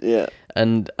are in. Yeah.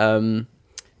 And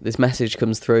this message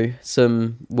comes through.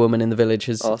 Some woman in the village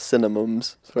has Our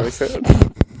cinnamums. Sorry.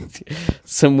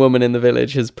 some woman in the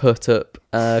village has put up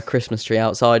a Christmas tree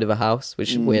outside of a house,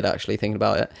 which is weird actually thinking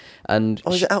about it. And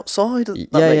Oh, is it outside? That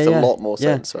Yeah, makes yeah. a lot more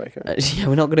Yeah. sense. Sorry. yeah,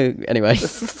 we're not gonna anyway.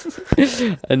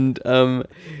 And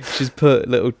she's put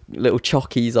little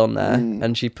chockies on there,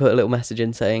 and she put a little message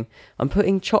in saying, "I'm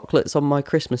putting chocolates on my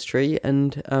Christmas tree,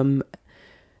 and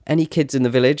any kids in the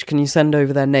village, can you send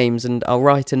over their names, and I'll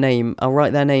write their name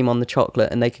on the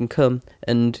chocolate, and they can come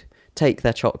and take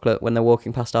their chocolate when they're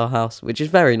walking past our house," which is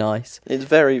very nice. It's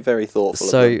very, very thoughtful.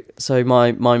 of them. So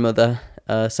my mother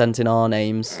sent in our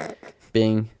names,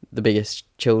 being the biggest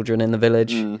children in the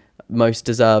village, most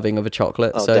deserving of a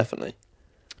chocolate. Oh, so definitely.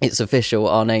 it's official.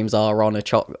 Our names are on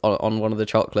on one of the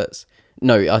chocolates.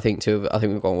 No, I think two. I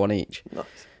think we've got one each, Nice.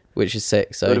 which is sick.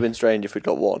 It So would have been strange if we'd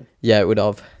got one. yeah, it would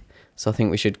have. So I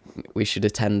think we should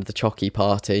attend the Chocky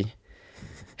party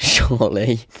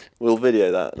shortly. We'll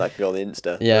video that. That can go on the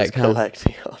Insta. Yeah, Us it can.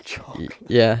 collecting our chocolate.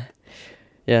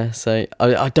 Yeah. So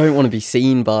I don't want to be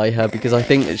seen by her because I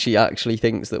think that she actually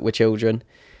thinks that we're children.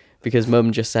 Because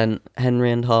Mum just sent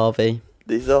Henry and Harvey.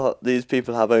 These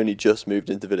people have only just moved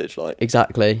into the village. Like,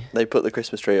 Exactly. they put the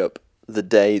Christmas tree up the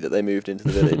day that they moved into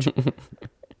the village.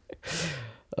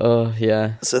 Oh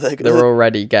yeah. So they're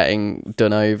already getting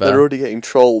done over. They're already getting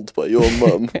trolled by your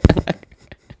mum.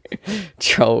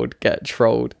 Get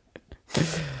trolled. Do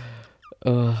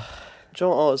you know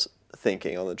what I was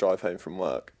thinking on the drive home from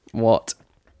work? What?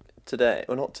 Today,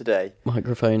 well, not today.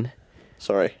 Microphone.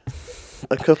 Sorry.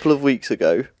 A couple of weeks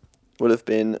ago would have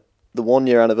been the 1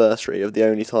 year anniversary of the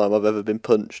only time I've ever been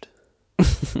punched.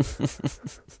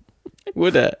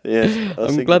 Would it? Yeah.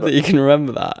 I'm glad that you can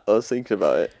remember that. I was thinking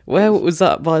about it. Where was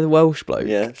that? By the Welsh bloke?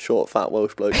 Yeah, short, fat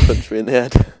Welsh bloke punched me in the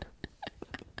head.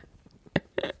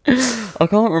 I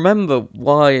can't remember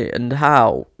why and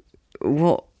how.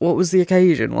 What was the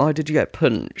occasion? Why did you get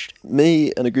punched?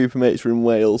 Me and a group of mates were in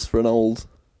Wales for an old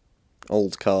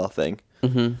car thing.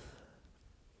 Mm-hmm.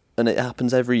 And it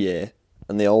happens every year.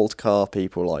 And the old car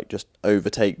people, like, just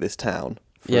overtake this town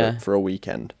for a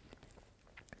weekend.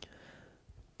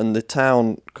 And the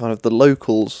town, kind of the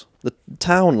locals, the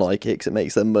town like it 'cause it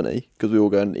makes them money because we all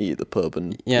go and eat at the pub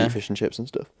and eat fish and chips and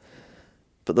stuff.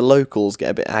 But the locals get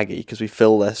a bit aggy because we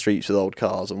fill their streets with old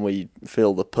cars and we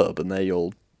fill the pub and they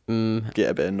all get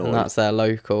a bit annoyed. And that's their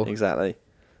local. Exactly.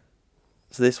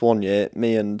 So this one year,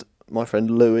 me and my friend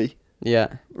Louis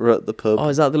were at the pub. Oh,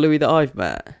 is that the Louis that I've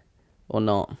met? Or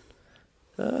not?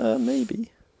 Maybe.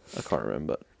 I can't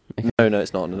remember. No,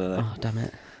 it's not. No. Oh, damn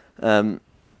it.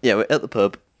 Yeah, we're at the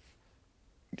pub,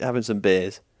 having some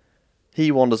beers. He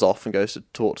wanders off and goes to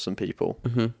talk to some people.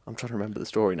 Mm-hmm. I'm trying to remember the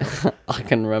story now. I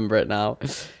can remember it now.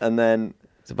 And then...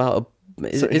 It's about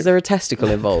is there a testicle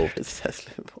involved? There's a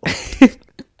testicle involved.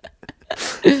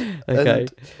 Okay.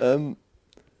 And,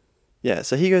 yeah,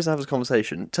 so he goes and has a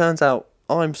conversation. Turns out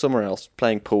I'm somewhere else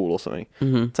playing pool or something.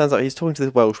 Mm-hmm. Turns out he's talking to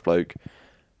this Welsh bloke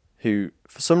who,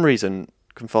 for some reason,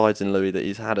 confides in Louis that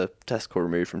he's had a testicle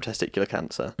removed from testicular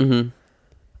cancer. Mm-hmm.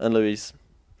 And Louis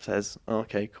says,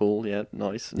 okay, cool, yeah,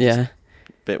 nice. Yeah.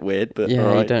 Bit weird, but yeah,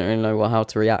 all right. You don't really know how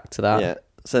to react to that. Yeah.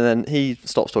 So then he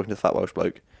stops talking to the fat Welsh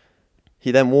bloke.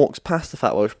 He then walks past the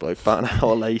fat Welsh bloke about an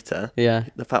hour later. Yeah.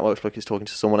 The fat Welsh bloke is talking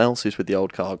to someone else who's with the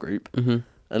old car group. Mm-hmm.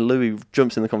 And Louis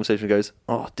jumps in the conversation and goes,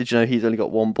 oh, did you know he's only got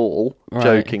one ball? Right.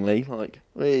 Jokingly, like,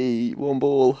 hey, one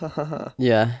ball, ha ha ha.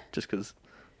 Yeah. Just because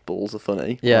balls are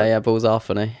funny. Yeah, like, balls are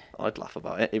funny. I'd laugh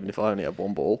about it, even if I only had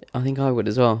one ball. I think I would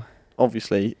as well.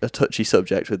 Obviously, a touchy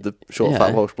subject with the short,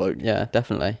 fat Welsh bloke. Yeah,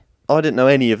 definitely. I didn't know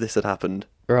any of this had happened.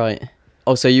 Right.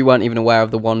 Oh, so you weren't even aware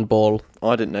of the one ball?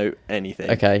 I didn't know anything.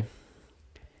 Okay.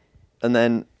 And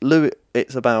then Louis,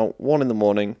 it's about 1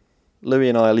 a.m. Louis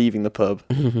and I are leaving the pub.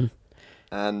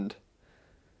 And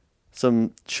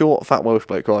some short, fat Welsh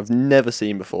bloke who I've never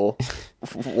seen before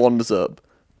wanders up,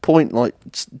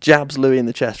 jabs Louis in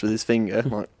the chest with his finger,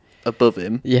 like, above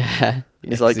him. Yeah.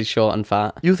 He's like, he's short and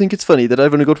fat. You think it's funny that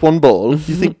I've only got one ball?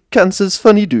 You think cancer's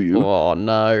funny, do you? Oh,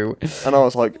 no. And I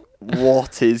was like,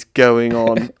 what is going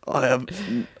on? I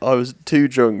was too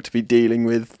drunk to be dealing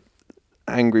with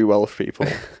angry Welsh people.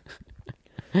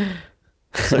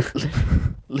 So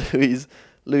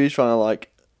Louis trying to like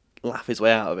laugh his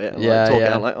way out of it and like talking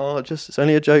out like, oh, it's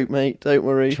only a joke, mate. Don't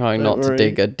worry. Trying not to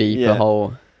dig a deeper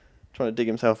hole. Trying to dig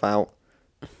himself out.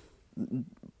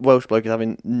 Welsh bloke is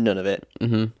having none of it.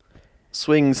 Mm-hmm.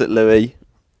 Swings at Louis,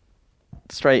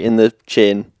 straight in the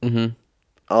chin. Mm-hmm.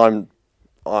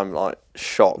 I'm like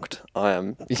shocked. I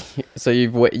am. So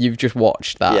you've just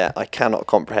watched that? Yeah, I cannot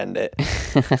comprehend it.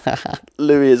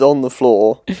 Louis is on the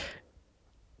floor,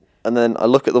 and then I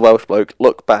look at the Welsh bloke,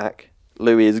 look back.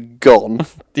 Louis is gone.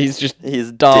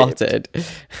 He's darted.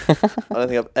 I don't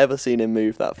think I've ever seen him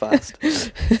move that fast.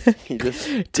 He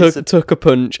just took a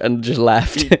punch and just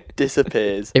left. He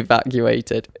disappears.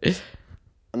 Evacuated.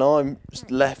 And I'm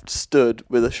left stood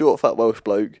with a short, fat Welsh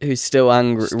bloke who's still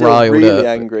angry, riled really up.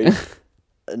 Angry,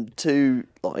 and two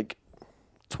like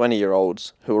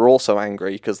 20-year-olds who are also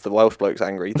angry because the Welsh bloke's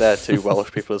angry. They're two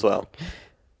Welsh people as well.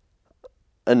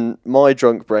 And my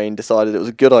drunk brain decided it was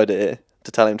a good idea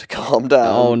to tell him to calm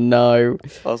down. Oh no!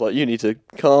 I was like, "You need to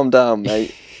calm down,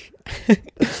 mate."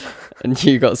 And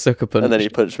you got sucker punched. And then he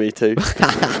punched me too.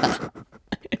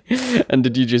 And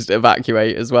did you just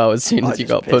evacuate as well as soon as you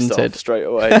got punted? Off straight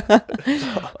away.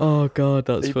 Oh god,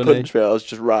 that's funny. He punched me, I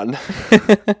just ran.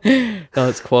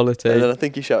 That's quality. And then I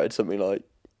think he shouted something like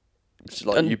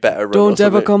 "You better run." Don't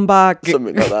ever come back.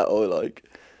 Something like that, or like,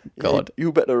 God,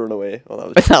 you better run away.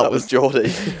 Oh, that was Geordie.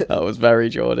 That was very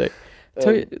Geordie.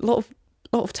 So a lot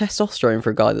of testosterone for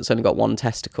a guy that's only got one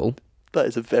testicle. That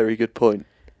is a very good point.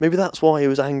 Maybe that's why he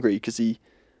was angry, because he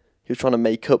was trying to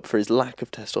make up for his lack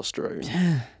of testosterone.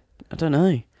 Yeah, I don't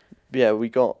know. Yeah, we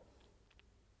got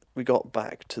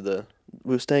back to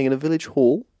we were staying in a village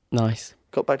hall. Nice.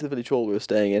 Got back to the village hall we were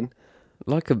staying in.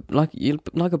 Like a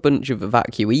bunch of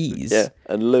evacuees. Yeah,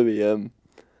 and Louis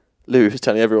was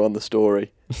telling everyone the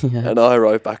story. Yeah. And I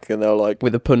arrived back and they were like,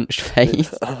 with a punched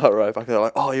face. I arrived back and they're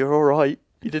like, "Oh, you're all right.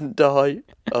 You didn't die."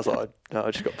 I was like, "No,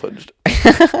 I just got punched."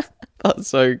 That's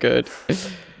so good.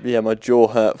 Yeah, my jaw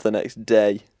hurt for the next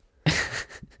day.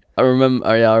 I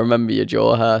remember your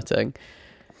jaw hurting.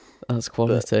 That's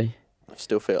quality.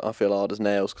 But I feel hard as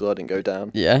nails because I didn't go down.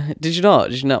 Yeah, did you not?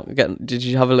 Did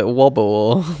you have a little wobble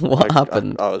or what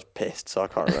happened? I was pissed, so I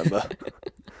can't remember.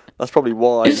 That's probably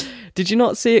why. Did you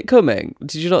not see it coming?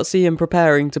 Did you not see him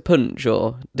preparing to punch,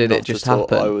 or did it just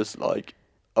happen?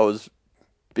 I was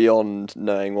beyond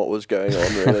knowing what was going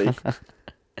on, really.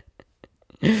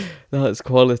 That's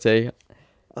quality.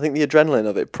 I think the adrenaline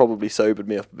of it probably sobered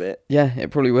me up a bit. Yeah,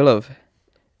 it probably will have.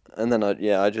 And then I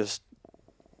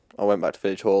went back to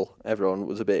Village Hall. Everyone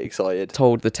was a bit excited.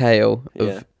 Told the tale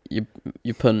of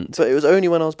you punt. But it was only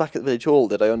when I was back at the village hall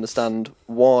did I understand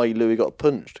why Louis got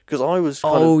punched. Because I was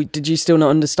kind of... Did you still not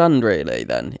understand really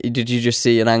then? Did you just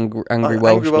see an angry Welsh angry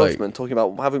bloke? Welshman talking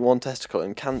about having one testicle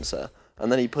and cancer,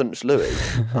 and then he punched Louis,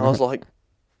 and I was like,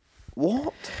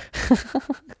 what?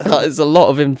 That is a lot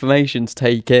of information to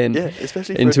take in. Yeah,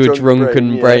 especially for into a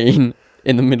drunken brain yeah.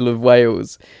 in the middle of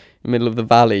Wales, in the middle of the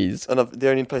valleys. And the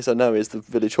only place I know is the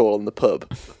village hall and the pub.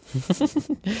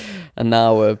 And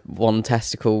now a one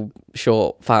testicle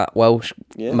short fat Welsh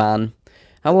Yeah. man.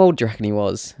 How old do you reckon he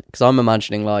was? Because I'm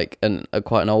imagining like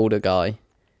quite an older guy.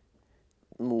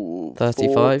 Ooh,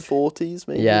 35? 40s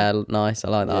maybe? Yeah, nice. I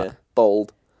like that. Yeah,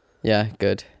 bold. Yeah,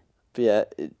 good. But yeah,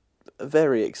 a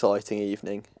very exciting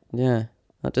evening. Yeah,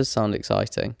 that does sound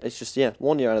exciting. It's just,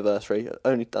 1 year anniversary.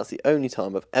 That's the only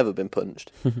time I've ever been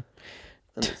punched. And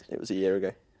it was a year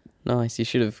ago. Nice. You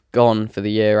should have gone for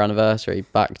the year anniversary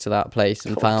back to that place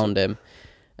and found him,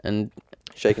 and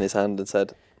Shaking his hand and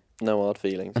said, no hard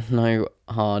feelings. no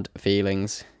hard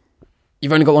feelings.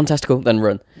 You've only got one testicle, then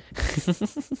run.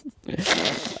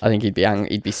 I think he'd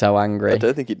be so angry. I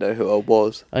don't think he'd know who I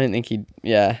was. I don't think he'd.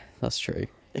 Yeah, that's true.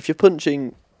 If you're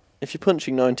punching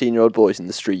 19-year-old boys in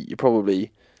the street, you're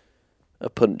probably a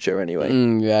puncher anyway.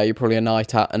 Yeah, you're probably an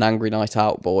angry night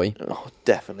out boy. Oh,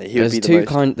 definitely. He would be the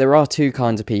most... There are two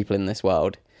kinds of people in this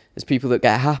world. There's people that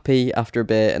get happy after a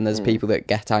bit, and there's people that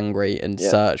get angry and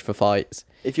search for fights.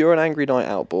 If you're an angry night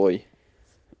out boy,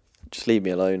 just leave me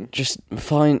alone. Just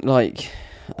find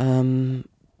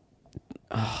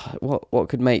what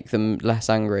could make them less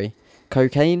angry?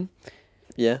 Cocaine?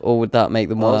 Yeah. Or would that make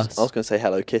them worse? I was going to say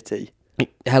Hello Kitty.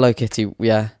 Hello Kitty,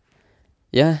 yeah.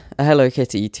 Yeah, a Hello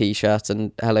Kitty t-shirt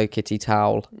and Hello Kitty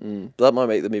towel. That might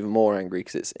make them even more angry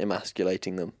because it's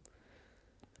emasculating them.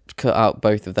 Cut out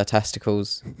both of their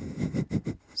testicles.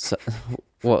 So,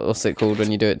 what's it called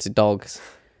when you do it to dogs?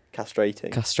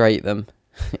 Castrating. Castrate them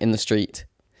in the street.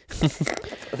 I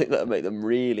think that would make them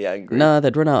really angry. No,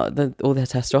 they'd run out. All their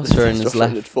testosterone is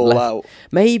left. Would fall out.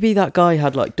 Maybe that guy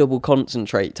had like double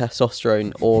concentrate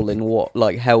testosterone all in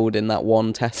held in that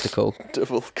one testicle.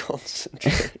 Double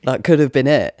concentrate. That could have been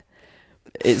it.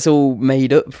 It's all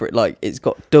made up for it. Like it's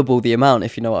got double the amount,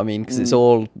 if you know what I mean, because it's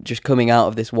all just coming out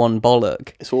of this one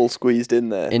bollock. It's all squeezed in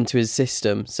there into his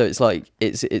system. So it's like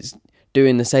it's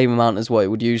doing the same amount as what it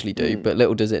would usually do, but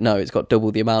little does it know it's got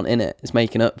double the amount in it. It's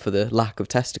making up for the lack of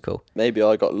testicle. Maybe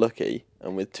I got lucky,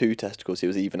 and with 2 testicles, he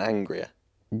was even angrier.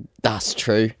 That's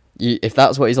true. If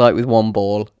that's what he's like with one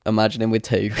ball, imagine him with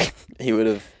 2. He would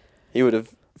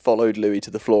have followed Louis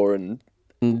to the floor and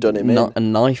done him in.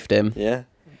 And knifed him. Yeah.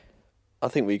 I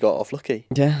think we got off lucky.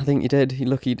 Yeah, I think you did. You're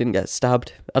lucky you didn't get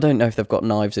stabbed. I don't know if they've got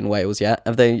knives in Wales yet.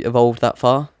 Have they evolved that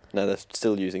far? No, they're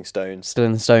still using stones. Still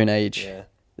in the Stone Age. Yeah.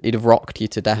 He'd have rocked you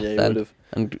to death Yeah, he then. would have.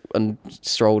 And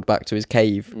strolled back to his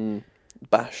cave.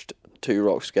 Bashed 2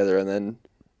 rocks together and then...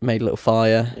 Made a little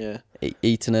fire. Yeah.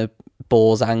 Eaten a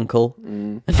boar's ankle.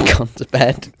 And gone to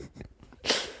bed.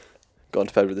 Gone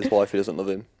to bed with his wife who doesn't love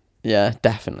him. Yeah,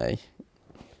 definitely.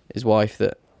 His wife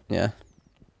that... Yeah.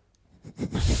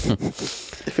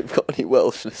 If we've got any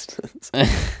Welsh listeners.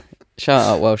 Shout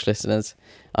out Welsh listeners.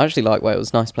 I actually like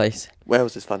Wales. Nice place.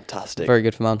 Wales is fantastic. Very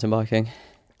good for mountain biking.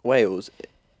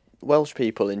 Welsh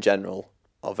people in general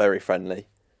are very friendly.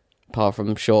 Apart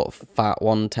from short, fat,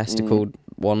 one testicled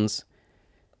ones.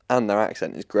 And their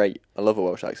accent is great. I love a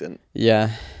Welsh accent.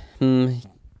 Yeah.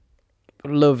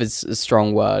 Love is a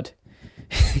strong word.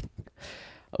 I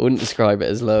wouldn't describe it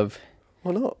as love.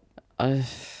 Why not?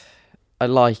 I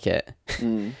like it.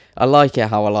 I like it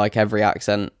how I like every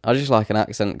accent. I just like an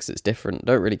accent because it's different.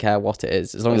 Don't really care what it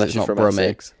is, as long as it's not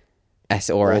Brummie.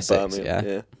 Essex,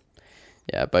 yeah.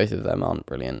 Yeah, both of them aren't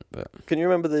brilliant. But can you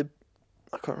remember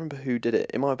I can't remember who did it.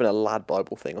 It might have been a Lad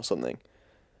Bible thing or something.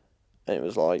 And it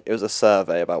was a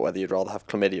survey about whether you'd rather have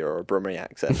chlamydia or a Brummie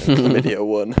accent, and chlamydia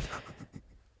won.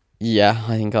 Yeah,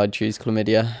 I think I'd choose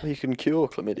chlamydia. Well, you can cure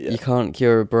chlamydia. You can't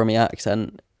cure a Brummie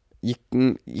accent. You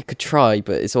could try,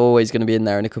 but it's always going to be in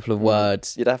there in a couple of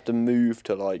words. You'd have to move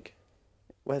to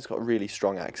where it's got a really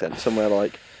strong accent, somewhere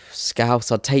like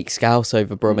Scouse. I'd take Scouse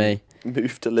over Brummie.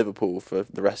 Move to Liverpool for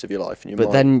the rest of your life, and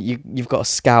then you've got a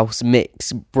Scouse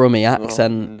mix Brummie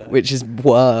accent, which is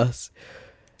worse.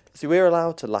 See, we're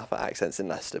allowed to laugh at accents in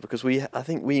Leicester because I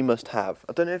think we must have.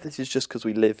 I don't know if this is just because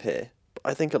we live here.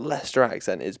 I think a Leicester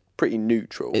accent is pretty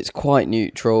neutral. It's quite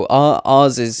neutral.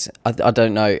 Ours is, I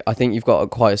don't know. I think you've got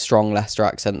quite a strong Leicester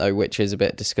accent, though, which is a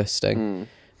bit disgusting.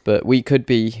 But we could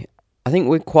be, I think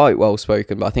we're quite well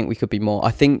spoken, but I think we could be more.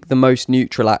 I think the most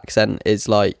neutral accent is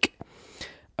like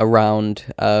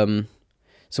around,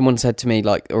 someone said to me,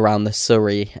 like around the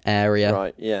Surrey area.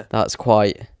 Right, yeah. That's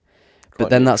quite, But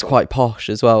then that's neutral. quite posh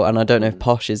as well, and I don't know if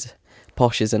posh is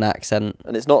an accent.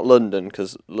 And it's not London,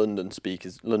 because London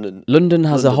London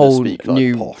Has a Londoners whole speak like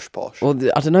new posh. Well,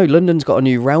 I don't know. London's got a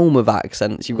new realm of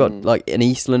accents. You've got Mm. like an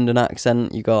East London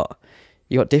accent. You got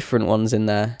different ones in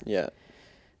there. Yeah.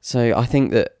 So I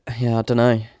think that I don't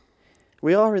know.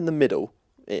 We are in the middle,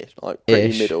 like pretty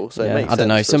Ish. middle. So Yeah, it makes I don't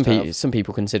know. sense for us to have- Some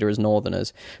people consider us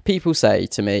northerners. People say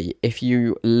to me, if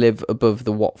you live above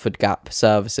the Watford Gap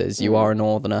services, you are a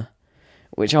northerner,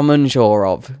 which I'm unsure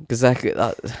of because that.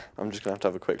 I'm just gonna have to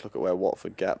have a quick look at where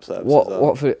Watford Gap services What are.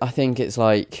 Watford? I think it's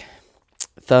like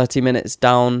 30 minutes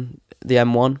down the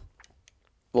M1.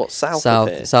 What south of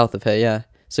here? South of here, yeah.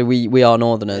 So we are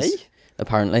northerners, Eh?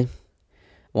 apparently.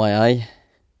 Why I?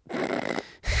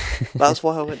 That's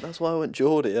why I went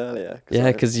Geordie earlier.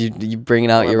 Yeah, because you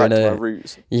bringing out I went back to my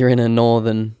roots. you're in a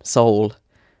northern soul.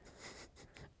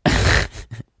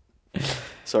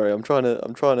 Sorry, I'm trying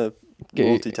to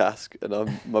multitask,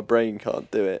 and my brain can't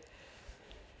do it.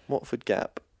 Watford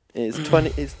Gap is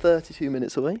 32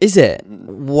 minutes away. Is it? Mm.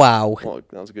 Wow. Well,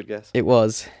 that was a good guess. It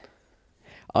was.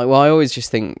 I always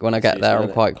just think when I get there, I'm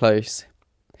innit? quite close.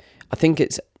 I think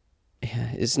it's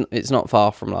not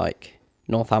far from like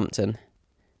Northampton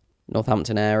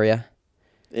area.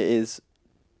 It is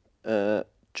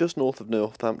just north of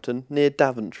Northampton, near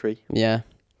Daventry. Yeah.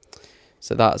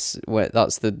 So that's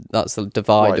the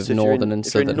divide of so northern and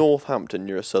if you're in southern. Northampton,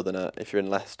 you're a southerner. If you're in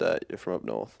Leicester, you're from up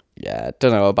north. Yeah,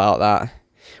 don't know about that.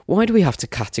 Why do we have to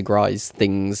categorise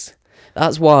things?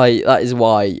 That is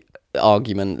why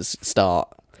arguments start.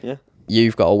 Yeah.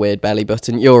 You've got a weird belly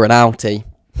button. You're an outie.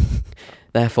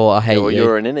 Therefore, I hate you.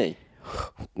 You're an innie.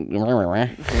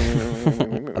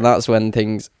 And that's when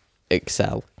things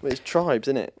excel. Well, it's tribes,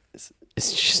 isn't it?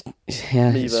 It's just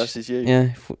Me versus you.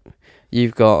 Yeah,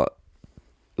 you've got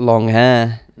long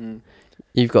hair. Mm.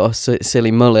 You've got a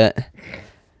silly mullet.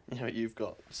 You know, you've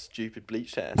got stupid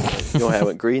bleached hair. So your hair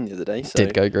went green the other day. So.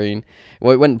 Did go green.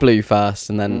 Well, it went blue first,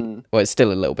 and then Mm. it's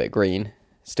still a little bit green.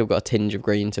 Still got a tinge of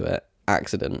green to it.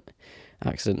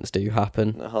 Accidents do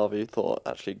happen. No, Harvey thought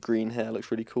actually green hair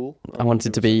looks really cool. I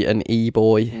wanted to be an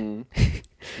e-boy. Mm.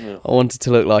 Yeah. I wanted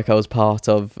to look like I was part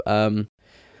of one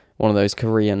of those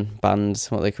Korean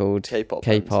bands. What are they called? K-pop.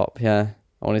 K-pop. Yeah,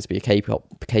 I wanted to be a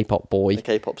K-pop boy. A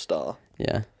K-pop star.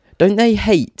 Yeah. Don't they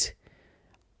hate?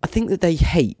 I think that they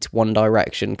hate One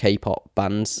Direction K-pop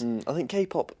bands. I think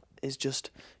K-pop is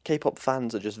just K-pop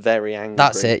fans are just very angry.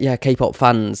 That's it. Yeah, K-pop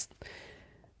fans.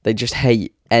 They just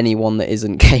hate anyone that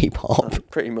isn't K-pop.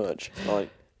 Pretty much. Like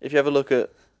if you ever look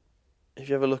at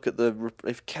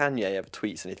if Kanye ever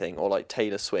tweets anything, or like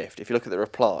Taylor Swift, if you look at the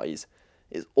replies,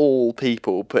 it's all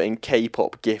people putting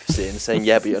K-pop gifs in, saying,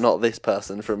 "Yeah, but you're not this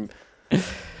person from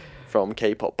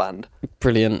K-pop band."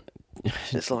 Brilliant.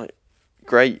 It's like,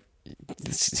 great.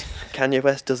 Kanye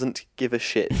West doesn't give a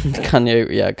shit. He's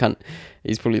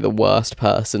probably the worst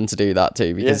person to do that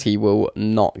to because he will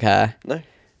not care. No. I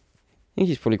think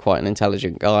he's probably quite an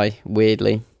intelligent guy,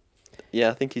 weirdly. Yeah,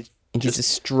 I think he's a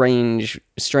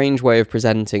strange way of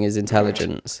presenting his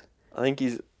intelligence. I think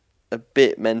he's a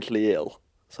bit mentally ill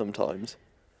sometimes.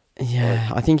 Yeah,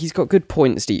 I think he's got good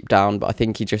points deep down, but I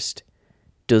think he just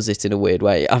does it in a weird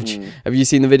way. Have you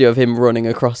seen the video of him running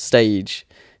across stage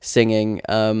singing,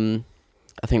 I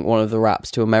think one of the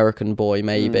raps to American Boy,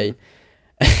 maybe?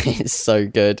 It's so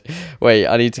good. Wait,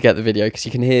 I need to get the video because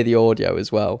you can hear the audio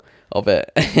as well of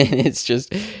it. It's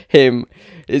just him.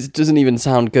 It doesn't even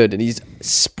sound good, and he's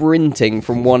sprinting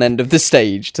from one end of the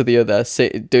stage to the other,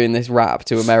 doing this rap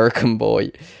to American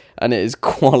Boy, and it is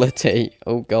quality.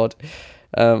 Oh God,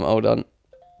 hold on.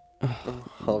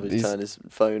 Harvey's turned his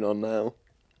phone on now.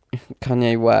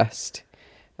 Kanye West,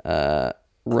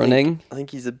 running. I think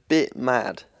he's a bit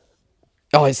mad.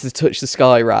 Oh, it's the Touch the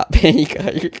Sky rap. Here you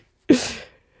go.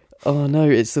 Oh no,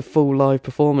 it's the full live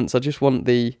performance. I just want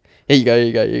the... Here you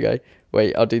go.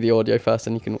 Wait, I'll do the audio first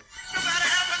and you can...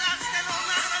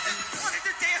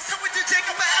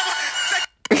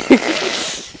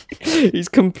 He's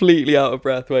completely out of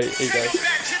breath. Wait, here you go.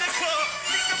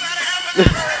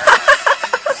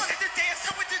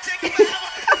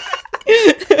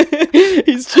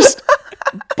 He's just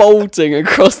bolting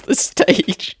across the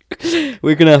stage.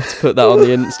 We're going to have to put that on the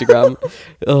Instagram.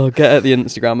 Oh, get at the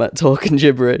Instagram at Talking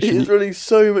Gibberish. He's running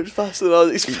so much faster than I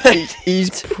was expecting.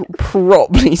 He's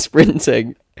properly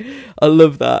sprinting. I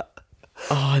love that.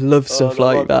 Oh, I love stuff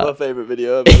like that. My favourite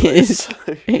video ever.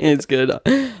 It's good.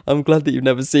 I'm glad that you've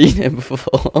never seen him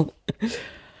before.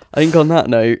 I think on that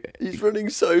note... He's running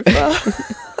so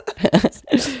fast.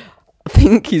 I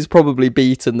think he's probably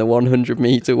beaten the 100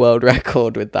 metre world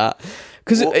record with that.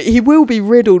 Because he will be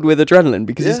riddled with adrenaline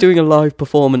because he's doing a live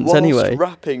performance Whilst anyway.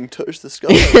 rapping Touch the Sky.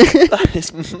 That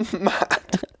is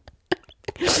mad.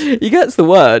 He gets the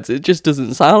words, it just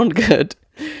doesn't sound good.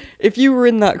 If you were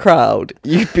in that crowd,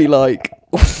 you'd be like,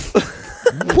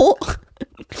 what?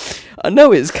 I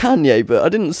know it's Kanye, but I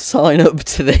didn't sign up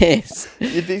to this.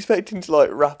 You'd be expecting to, like,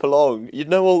 rap along. You'd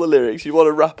know all the lyrics, you'd want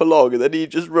to rap along, and then he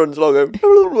just runs along going...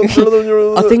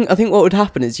 I think what would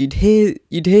happen is you'd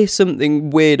hear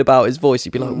something weird about his voice.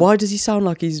 You'd be like, why does he sound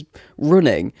like he's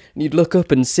running? And you'd look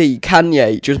up and see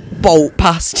Kanye just bolt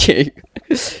past you.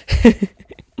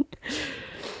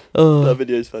 That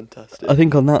video's fantastic. I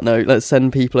think on that note, let's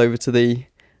send people over to the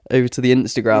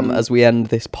Instagram as we end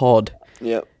this pod.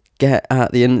 Yep. Get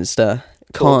at the Insta.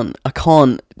 I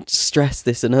can't stress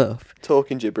this enough.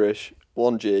 Talking gibberish,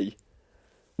 1G.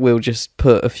 We'll just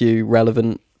put a few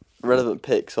relevant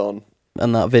pics on.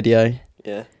 And that video.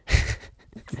 Yeah.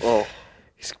 Oh.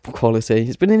 It's quality.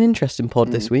 It's been an interesting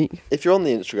pod this week. If you're on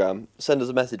the Instagram, send us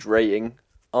a message rating.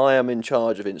 I am in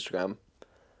charge of Instagram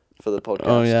for the podcast.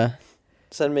 Oh, yeah.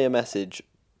 Send me a message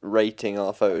rating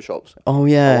our Photoshops. Oh,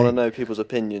 yeah. I want to know people's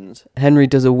opinions. Haley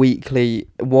does a weekly...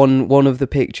 One of the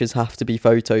pictures have to be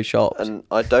Photoshopped. And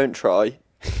I don't try.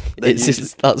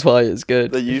 That's why it's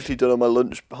good. They're usually done on my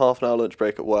half an hour lunch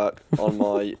break at work on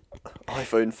my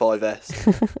iPhone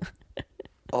 5S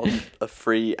on a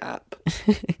free app.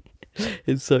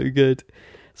 It's so good.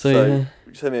 So yeah.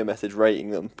 Send me a message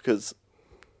rating them because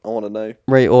I want to know.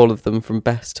 Rate all of them from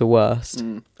best to worst.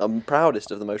 I'm proudest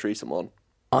of the most recent one.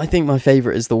 I think my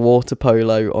favourite is the water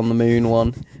polo on the moon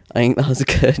one. I think that was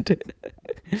good.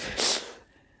 Just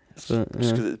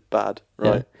because it's bad.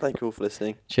 Right. Yeah. Thank you all for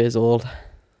listening. Cheers all.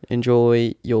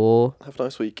 Enjoy your... Have a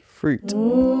nice week. Fruit.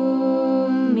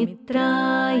 Om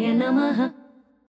Mitraya Namaha.